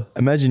their mother.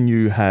 imagine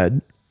you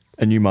had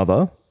a new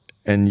mother,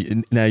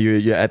 and now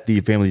you're at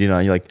the family dinner,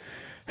 and you're like,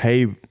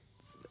 "Hey,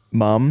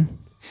 mum,"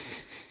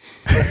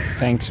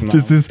 Thanks, mum.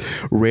 just this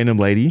random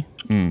lady.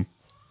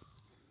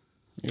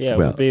 Yeah, it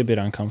well- would be a bit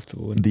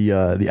uncomfortable. Wouldn't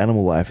The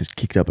animal life is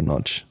kicked up a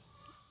notch.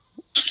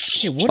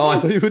 it? Yeah, what? Oh, I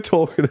thought you were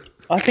talking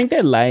I think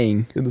they're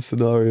laying. in the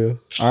scenario.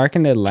 I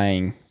reckon they're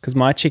laying because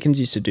my chickens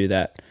used to do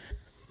that.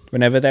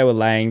 Whenever they were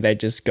laying, they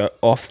just go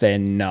off their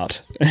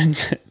nut.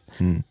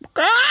 You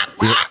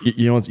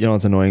know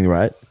what's annoying,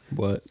 right?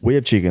 What? We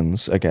have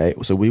chickens, okay?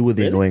 So we were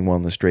the annoying one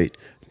on the street.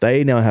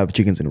 They now have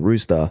chickens in a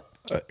rooster,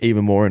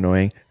 even more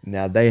annoying.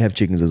 Now they have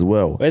chickens as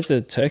well. Where's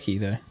the turkey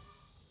though?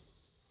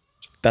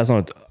 That's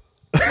not.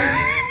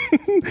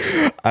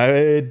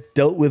 I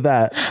dealt with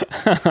that.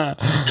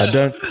 I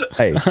don't.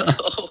 Hey,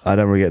 I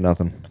don't regret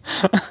nothing.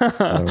 I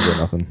don't regret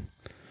nothing.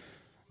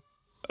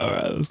 All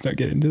right, let's not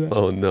get into that.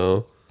 Oh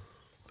no.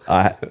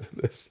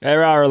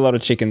 There are a lot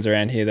of chickens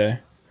around here though.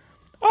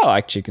 I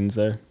like chickens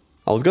though.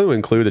 I was going to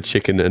include a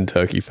chicken and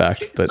turkey fact,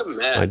 Chickens but are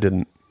mad. I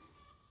didn't.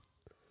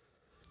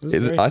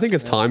 I think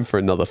it's time for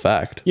another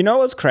fact. You know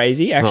what's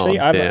crazy? Actually,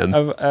 Oh,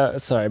 damn.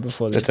 sorry,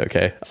 before this. It's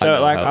okay.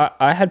 So,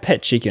 I had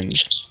pet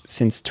chickens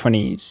since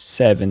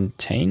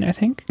 2017, I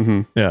think.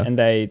 Yeah. And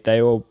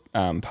they all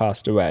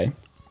passed away.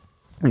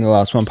 And the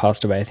last one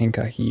passed away, I think,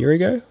 like a year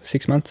ago,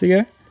 6 months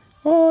ago.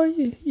 Oh,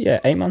 yeah,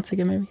 8 months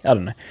ago, maybe. I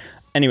don't know.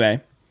 Anyway,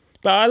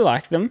 but I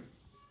like them.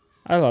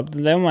 I loved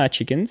them. They were my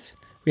chickens.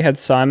 We had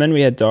Simon,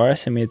 we had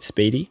Doris, and we had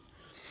Speedy.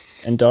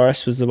 And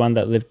Doris was the one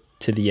that lived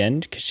to the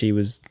end because she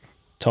was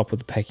top of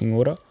the pecking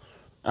order.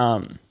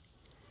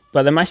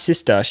 But then my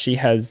sister, she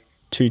has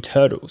 2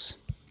 turtles.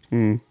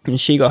 And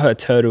she got her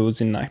turtles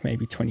in like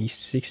maybe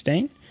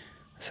 2016.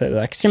 So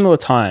like similar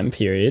time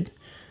period.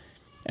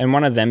 And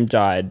one of them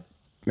died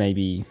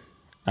maybe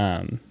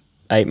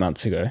 8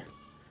 months ago.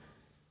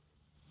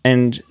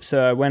 And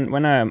so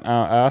when I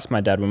asked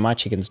my dad when my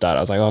chickens died, I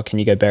was like, oh, can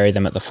you go bury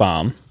them at the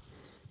farm?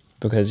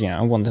 Because, I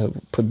want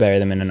to bury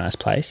them in a nice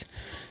place.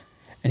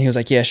 And he was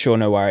like, yeah, sure,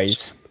 no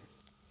worries.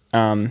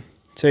 So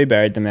he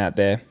buried them out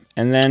there.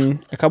 And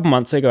then a couple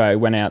months ago, I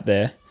went out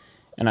there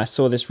and I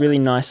saw this really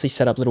nicely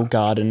set up little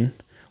garden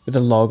with a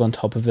log on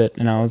top of it.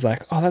 And I was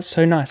like, oh, that's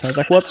so nice. I was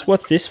like,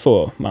 what's this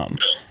for, Mum?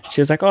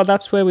 She was like, oh,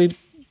 that's where we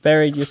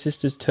buried your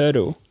sister's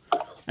turtle.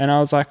 And I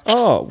was like,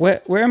 oh,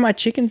 where are my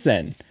chickens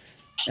then?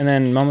 And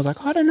then Mum was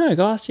like, oh, I don't know,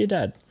 go ask your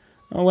dad.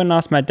 I went and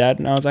asked my dad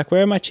and I was like,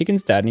 where are my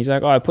chickens, Dad? And he's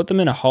like, oh, I put them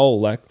in a hole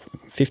like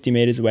 50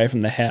 meters away from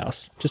the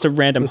house. Just a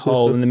random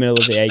hole in the middle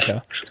of the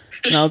acre.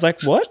 And I was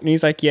like, what? And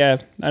he's like, yeah,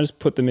 I just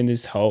put them in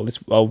this hole, this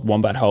old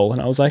wombat hole.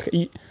 And I was like,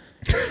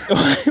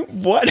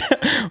 what?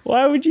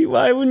 Why'd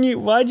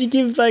you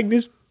give like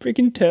this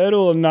freaking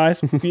turtle a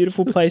nice,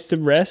 beautiful place to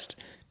rest?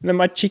 And then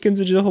my chickens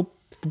are just all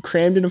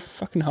crammed in a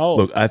fucking hole.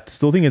 Look, I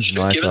still think it's Give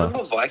nicer. them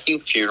a Viking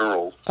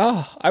funeral.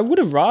 Oh, I would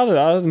have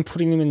rather than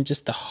putting them in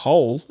just a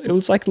hole. It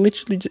was like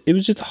literally, it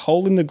was just a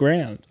hole in the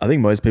ground. I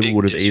think most people Big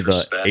would have either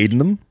disrespect.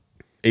 eaten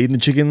the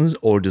chickens,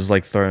 or just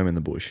like throw them in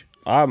the bush.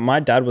 My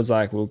dad was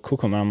like, we'll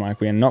cook them. And I'm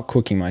like, we are not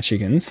cooking my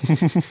chickens.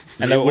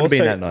 And they were, wouldn't also, be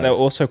that nice. they were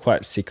also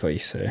quite sickly.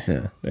 So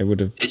Yeah. they would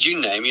have. Did you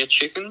name your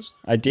chickens?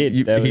 I did.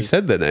 He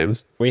said their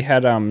names. We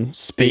had Speedy,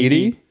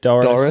 Speedy,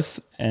 Doris,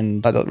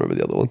 and I don't remember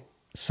the other one.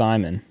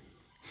 Simon.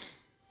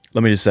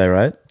 Let me just say,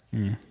 right?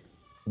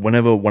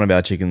 Whenever one of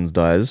our chickens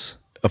dies,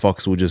 a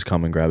fox will just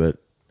come and grab it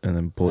and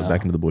then pull it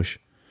back into the bush.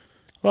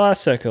 Well, that's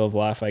circle of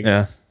life, I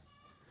guess.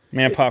 I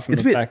mean, apart from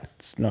It's the a bit- fact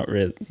it's not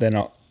real, they're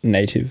not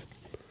native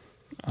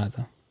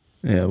either.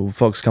 Yeah, well,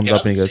 fox comes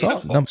up and he goes, I've oh,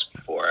 seen a no. fox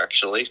before,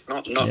 actually.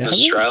 Not in have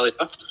you? Australia.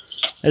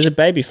 There's a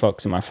baby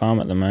fox on my farm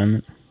at the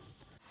moment.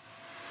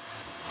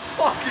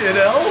 Fucking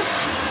hell.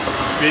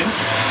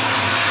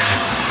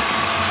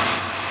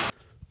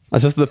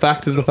 That's just the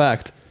fact is the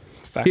fact.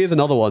 Facts. Here's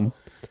another one.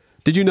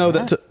 Did you know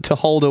that to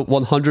hold a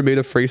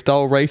 100-meter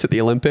freestyle race at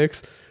the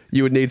Olympics,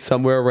 you would need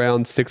somewhere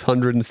around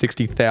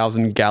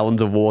 660,000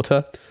 gallons of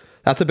water?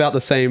 That's about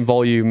the same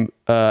volume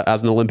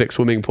as an Olympic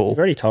swimming pool. You've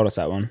already told us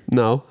that one.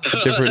 No, it's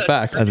a different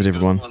fact. That's a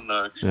different one. One,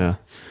 though. Yeah.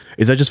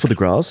 Is that just for the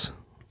grass?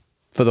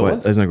 For the Wait,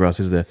 what? there's no grass,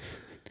 is there?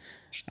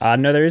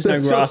 No, there is no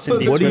grass in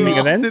these swimming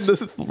events. In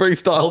the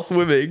freestyle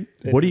swimming.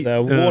 What do you?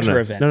 The no, water no.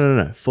 event.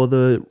 No. For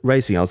the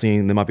racing, I was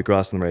thinking there might be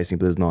grass in the racing,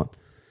 but there's not.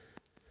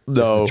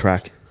 This is No. the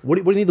track. What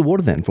do you need the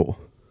water then for?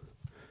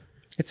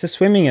 It's a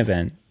swimming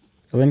event.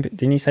 Olympic?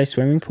 Didn't you say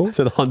swimming pool? It's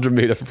a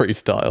 100-meter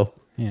freestyle.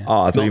 Yeah.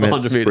 Oh, I thought Not you the meant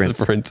 100 meter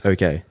sprint. sprint.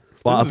 Okay.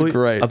 Well, This is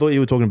great. I thought you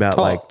were talking about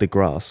like the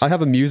grass. I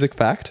have a music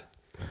fact.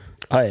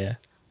 Oh yeah.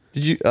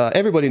 Did you?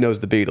 Everybody knows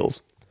the Beatles,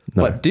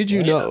 No. but did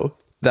you know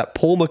that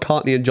Paul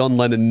McCartney and John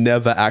Lennon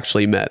never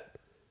actually met?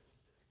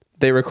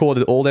 They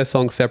recorded all their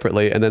songs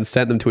separately and then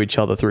sent them to each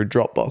other through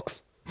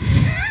Dropbox.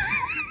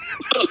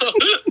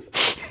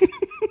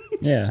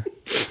 Yeah.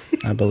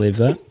 I believe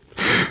that.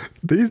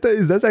 These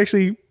days, that's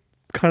actually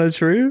kind of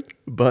true.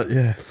 But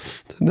yeah.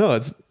 No,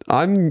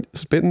 I'm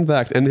spitting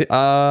fact, and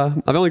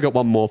I've only got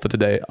one more for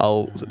today.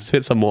 I'll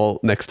spit some more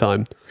next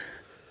time.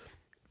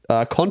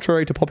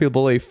 Contrary to popular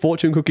belief,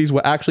 fortune cookies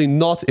were actually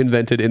not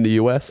invented in the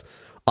US.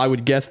 I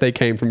would guess they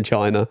came from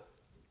China.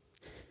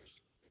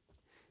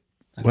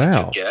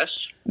 Wow.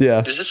 Guess?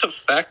 Yeah. Is this a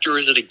fact or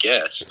is it a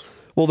guess?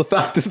 Well, the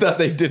fact is that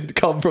they didn't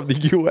come from the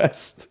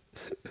US.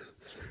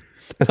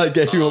 And I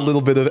gave you a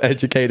little bit of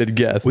educated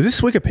guess. Was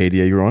this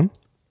Wikipedia you're on?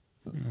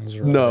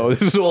 No,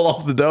 this is all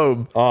off the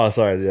dome. Oh,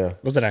 sorry. Yeah.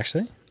 Was it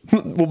actually?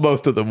 Well,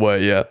 most of them were,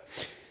 yeah.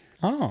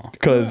 Oh.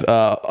 Because,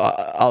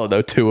 I don't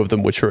know, 2 of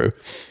them were true.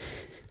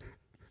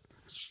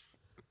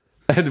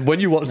 And when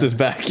you watch this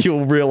back,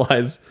 you'll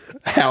realize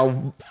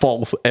how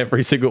false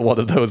every single one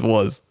of those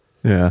was.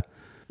 Yeah.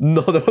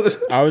 No,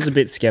 I was a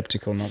bit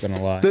skeptical, not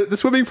gonna lie. the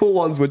swimming pool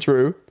ones were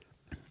true.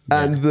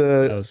 And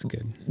That the was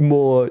good.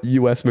 more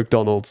US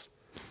McDonald's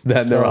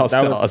than there are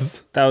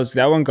stars.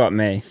 That one got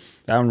me.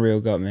 That one real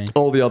got me.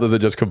 All the others are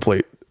just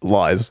complete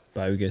lies.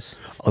 Bogus.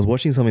 I was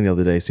watching something the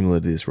other day similar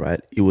to this, right?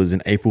 It was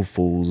an April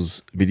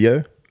Fool's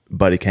video,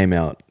 but it came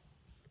out,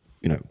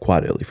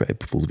 quite early for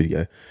April Fool's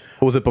video.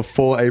 Or was it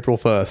before April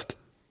 1st?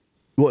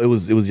 Well, it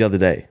was the other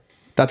day.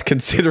 That's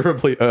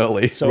considerably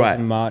early. So Right. it was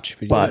in March.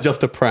 But-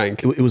 Just a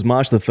prank. It was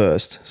March the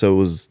 1st, so it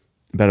was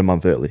about a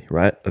month early,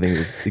 right? I think it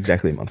was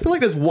exactly a month. I feel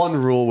like there's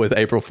one rule with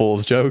April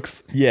Fool's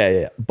jokes.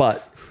 Yeah.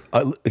 But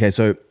okay,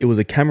 so it was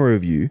a camera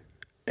review,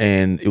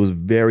 and it was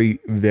very,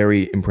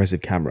 very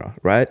impressive camera,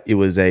 right? It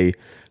was a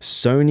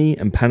Sony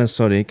and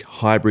Panasonic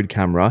hybrid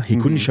camera. He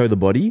couldn't show the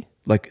body.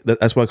 Like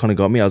that's what kind of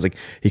got me. I was like,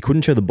 he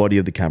couldn't show the body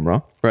of the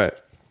camera, Right.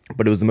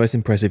 but it was the most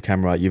impressive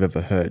camera you've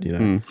ever heard.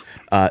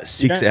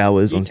 6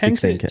 hours on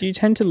 16K. Do you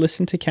tend to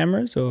listen to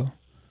cameras, or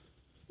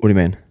What do you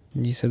mean?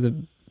 you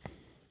said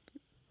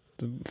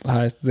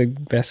the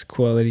best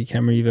quality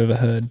camera you've ever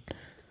heard?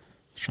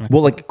 Trying to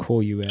Well, like-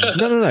 call you out.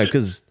 No,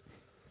 because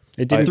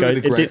It didn't through go.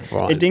 the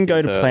grapevine, It didn't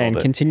go to heard plan. of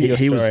it. Continue your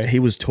he story.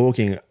 was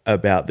talking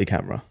about the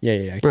camera, Yeah.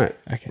 Okay. Right.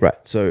 Okay. right?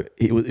 So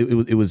it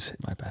was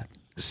My bad.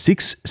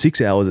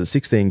 6 hours at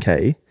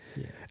 16K.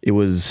 It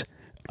was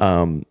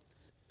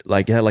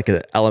like it had like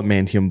an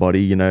adamantium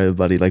body,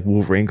 bloody like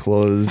Wolverine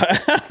claws.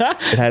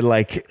 It had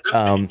like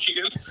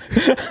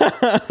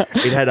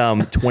it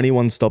had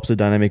 21 stops of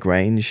dynamic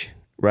range,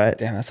 right?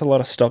 Damn, that's a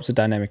lot of stops of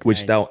dynamic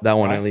Which range. that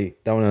one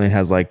only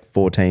has like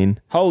 14,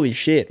 Holy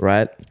shit!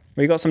 right?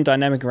 We got some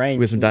dynamic range.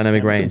 With some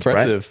dynamic range,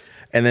 impressive.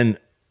 right? And then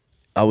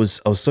I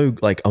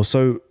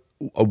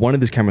wanted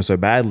this camera so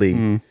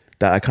badly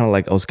that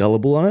I was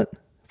gullible on it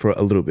for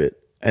a little bit.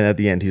 And at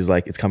the end, he's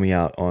like, it's coming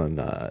out on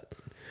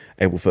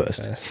April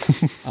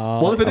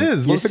 1st. What if it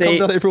is? What if it see-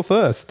 comes out April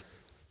 1st?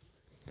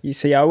 You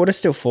see, I would have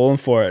still fallen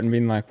for it and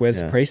been like, "Where's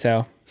the Yeah.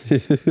 pre-sale?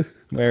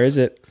 Where is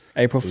it?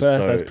 April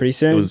 1st. So That's pretty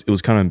soon." It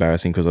was kind of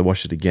embarrassing because I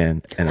watched it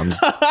again and I'm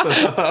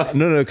just,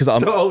 no, because I'm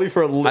So only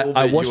for a little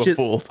I bit watched you were it.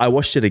 fooled. I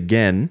watched it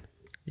again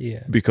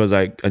yeah. because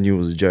I knew it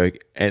was a joke,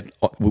 and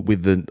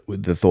with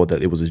the thought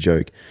that it was a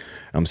joke,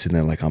 I'm sitting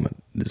there like I'm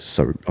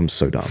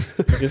so dumb.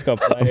 You just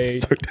got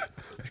played. So dumb.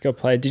 Just got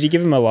played. Did you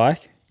give him a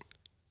like?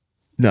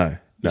 No.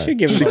 You should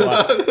give him a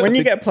like. When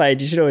you get played,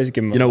 you should always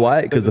give him a You know like.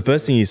 why? Because the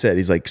first thing he said,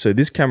 he's like, so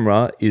this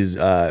camera is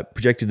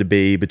projected to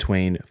be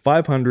between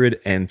 $500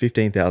 and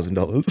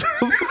 $15,000.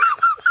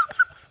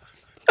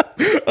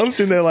 I'm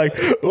sitting there like,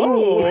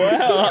 Oh,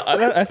 wow.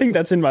 I think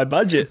that's in my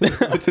budget.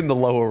 It's in the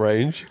lower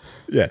range.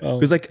 yeah. Oh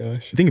Because like,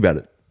 gosh. think about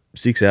it.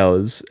 6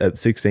 hours at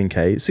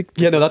 16K.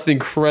 Yeah, no, that's an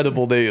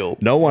incredible deal.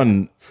 No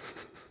one,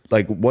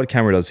 like, what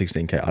camera does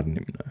 16K? I don't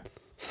even know.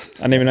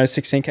 I didn't even know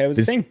 16K was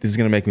a This thing. is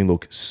going to make me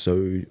look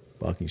so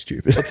fucking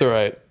stupid. That's all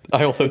right.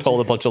 I also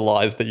told a bunch of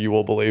lies that you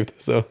all believed.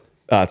 So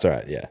That's all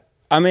right. Yeah.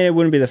 I mean, it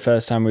wouldn't be the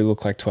first time we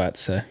look like twats,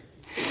 so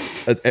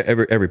That's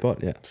every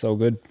pod. Yeah. it's all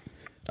good.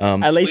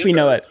 At least we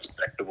know it.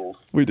 Respectable.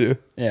 we do.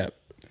 Yeah.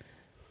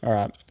 All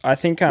right. I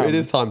think It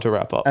is time to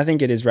wrap up. I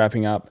think it is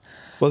wrapping up.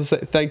 Well,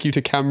 thank you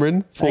to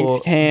Cameron for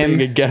Thanks, Cam.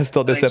 being a guest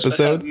on this Thanks for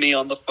episode. having me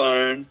on the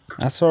phone.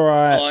 That's all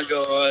right. Bye,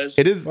 guys.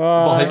 It is.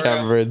 Bye. Bye,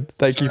 Cameron.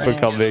 Thank you for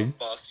coming.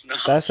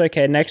 That's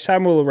okay. Next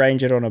time we'll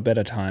arrange it on a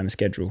better time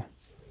schedule.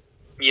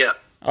 Yeah.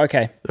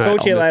 Okay. All Talk right,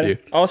 to you I'll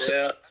miss later.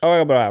 you. I'll Yeah.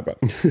 Oh, blah, blah,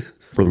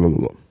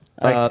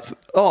 blah.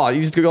 Oh,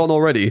 you just gone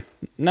already?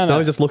 No.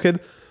 No, just looking.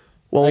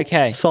 Well,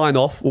 Okay. sign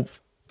off. Well,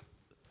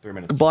 3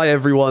 minutes. bye,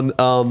 everyone.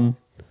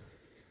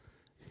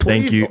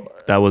 Thank please- you.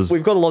 That was.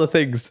 We've got a lot of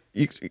things.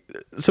 You,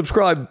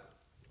 subscribe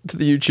to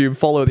the YouTube,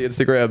 follow the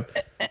Instagram.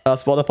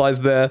 Spotify's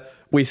there.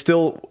 We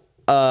still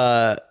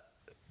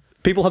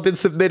people have been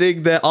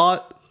submitting their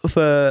art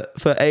for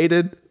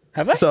Aiden.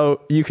 Have they?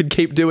 So you can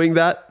keep doing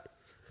that,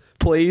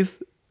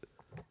 please.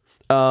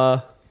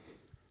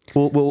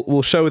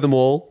 We'll show them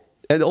all.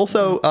 And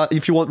also,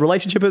 if you want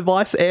relationship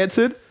advice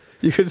answered,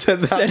 you can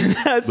send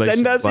that.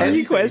 Send us any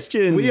Anything.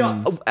 questions. We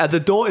are, and the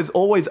door is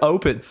always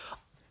open.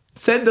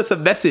 Send us a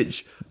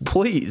message,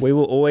 please. We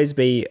will always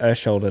be a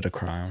shoulder to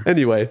cry on.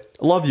 Anyway,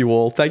 love you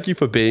all. Thank you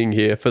for being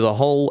here for the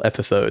whole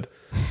episode.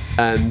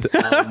 And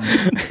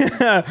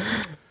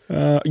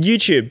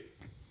YouTube.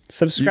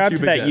 Subscribe YouTube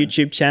to that again.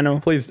 YouTube channel.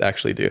 please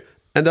actually do.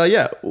 And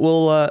yeah,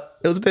 we'll.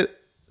 It was a bit.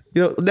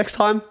 Next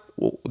time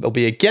there'll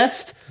be a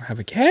guest. Have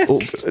a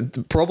guest.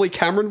 Probably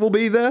Cameron will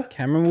be there.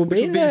 Cameron will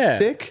be would be there.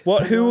 sick.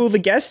 What? Who will the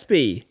guest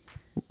be?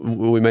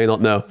 We may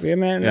not know. Yeah,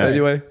 man. Yeah.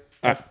 Anyway,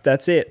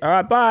 That's it. All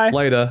right. Bye.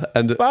 later.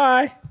 And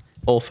Bye.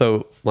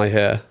 also my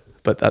hair,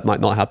 but that might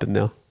not happen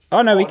now.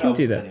 Oh no, we can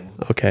do that.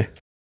 Okay.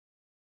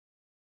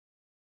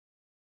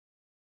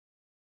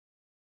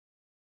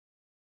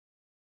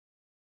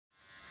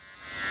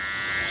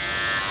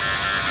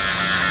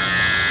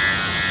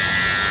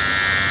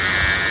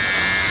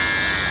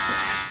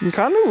 You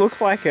kind of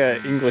look like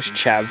a English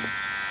chav,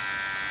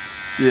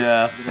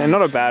 Yeah, and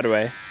not a bad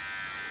way.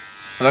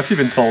 I've actually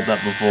been told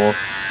that before.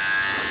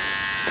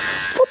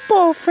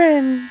 Football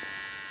friend.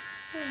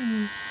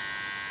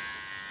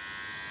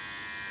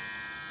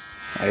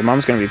 Oh, your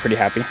mum's gonna be pretty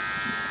happy.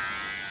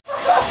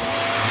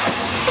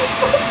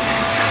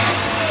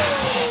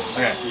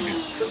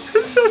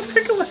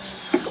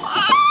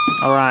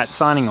 All right,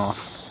 signing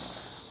off.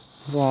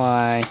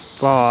 Bye.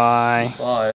 Bye. Bye.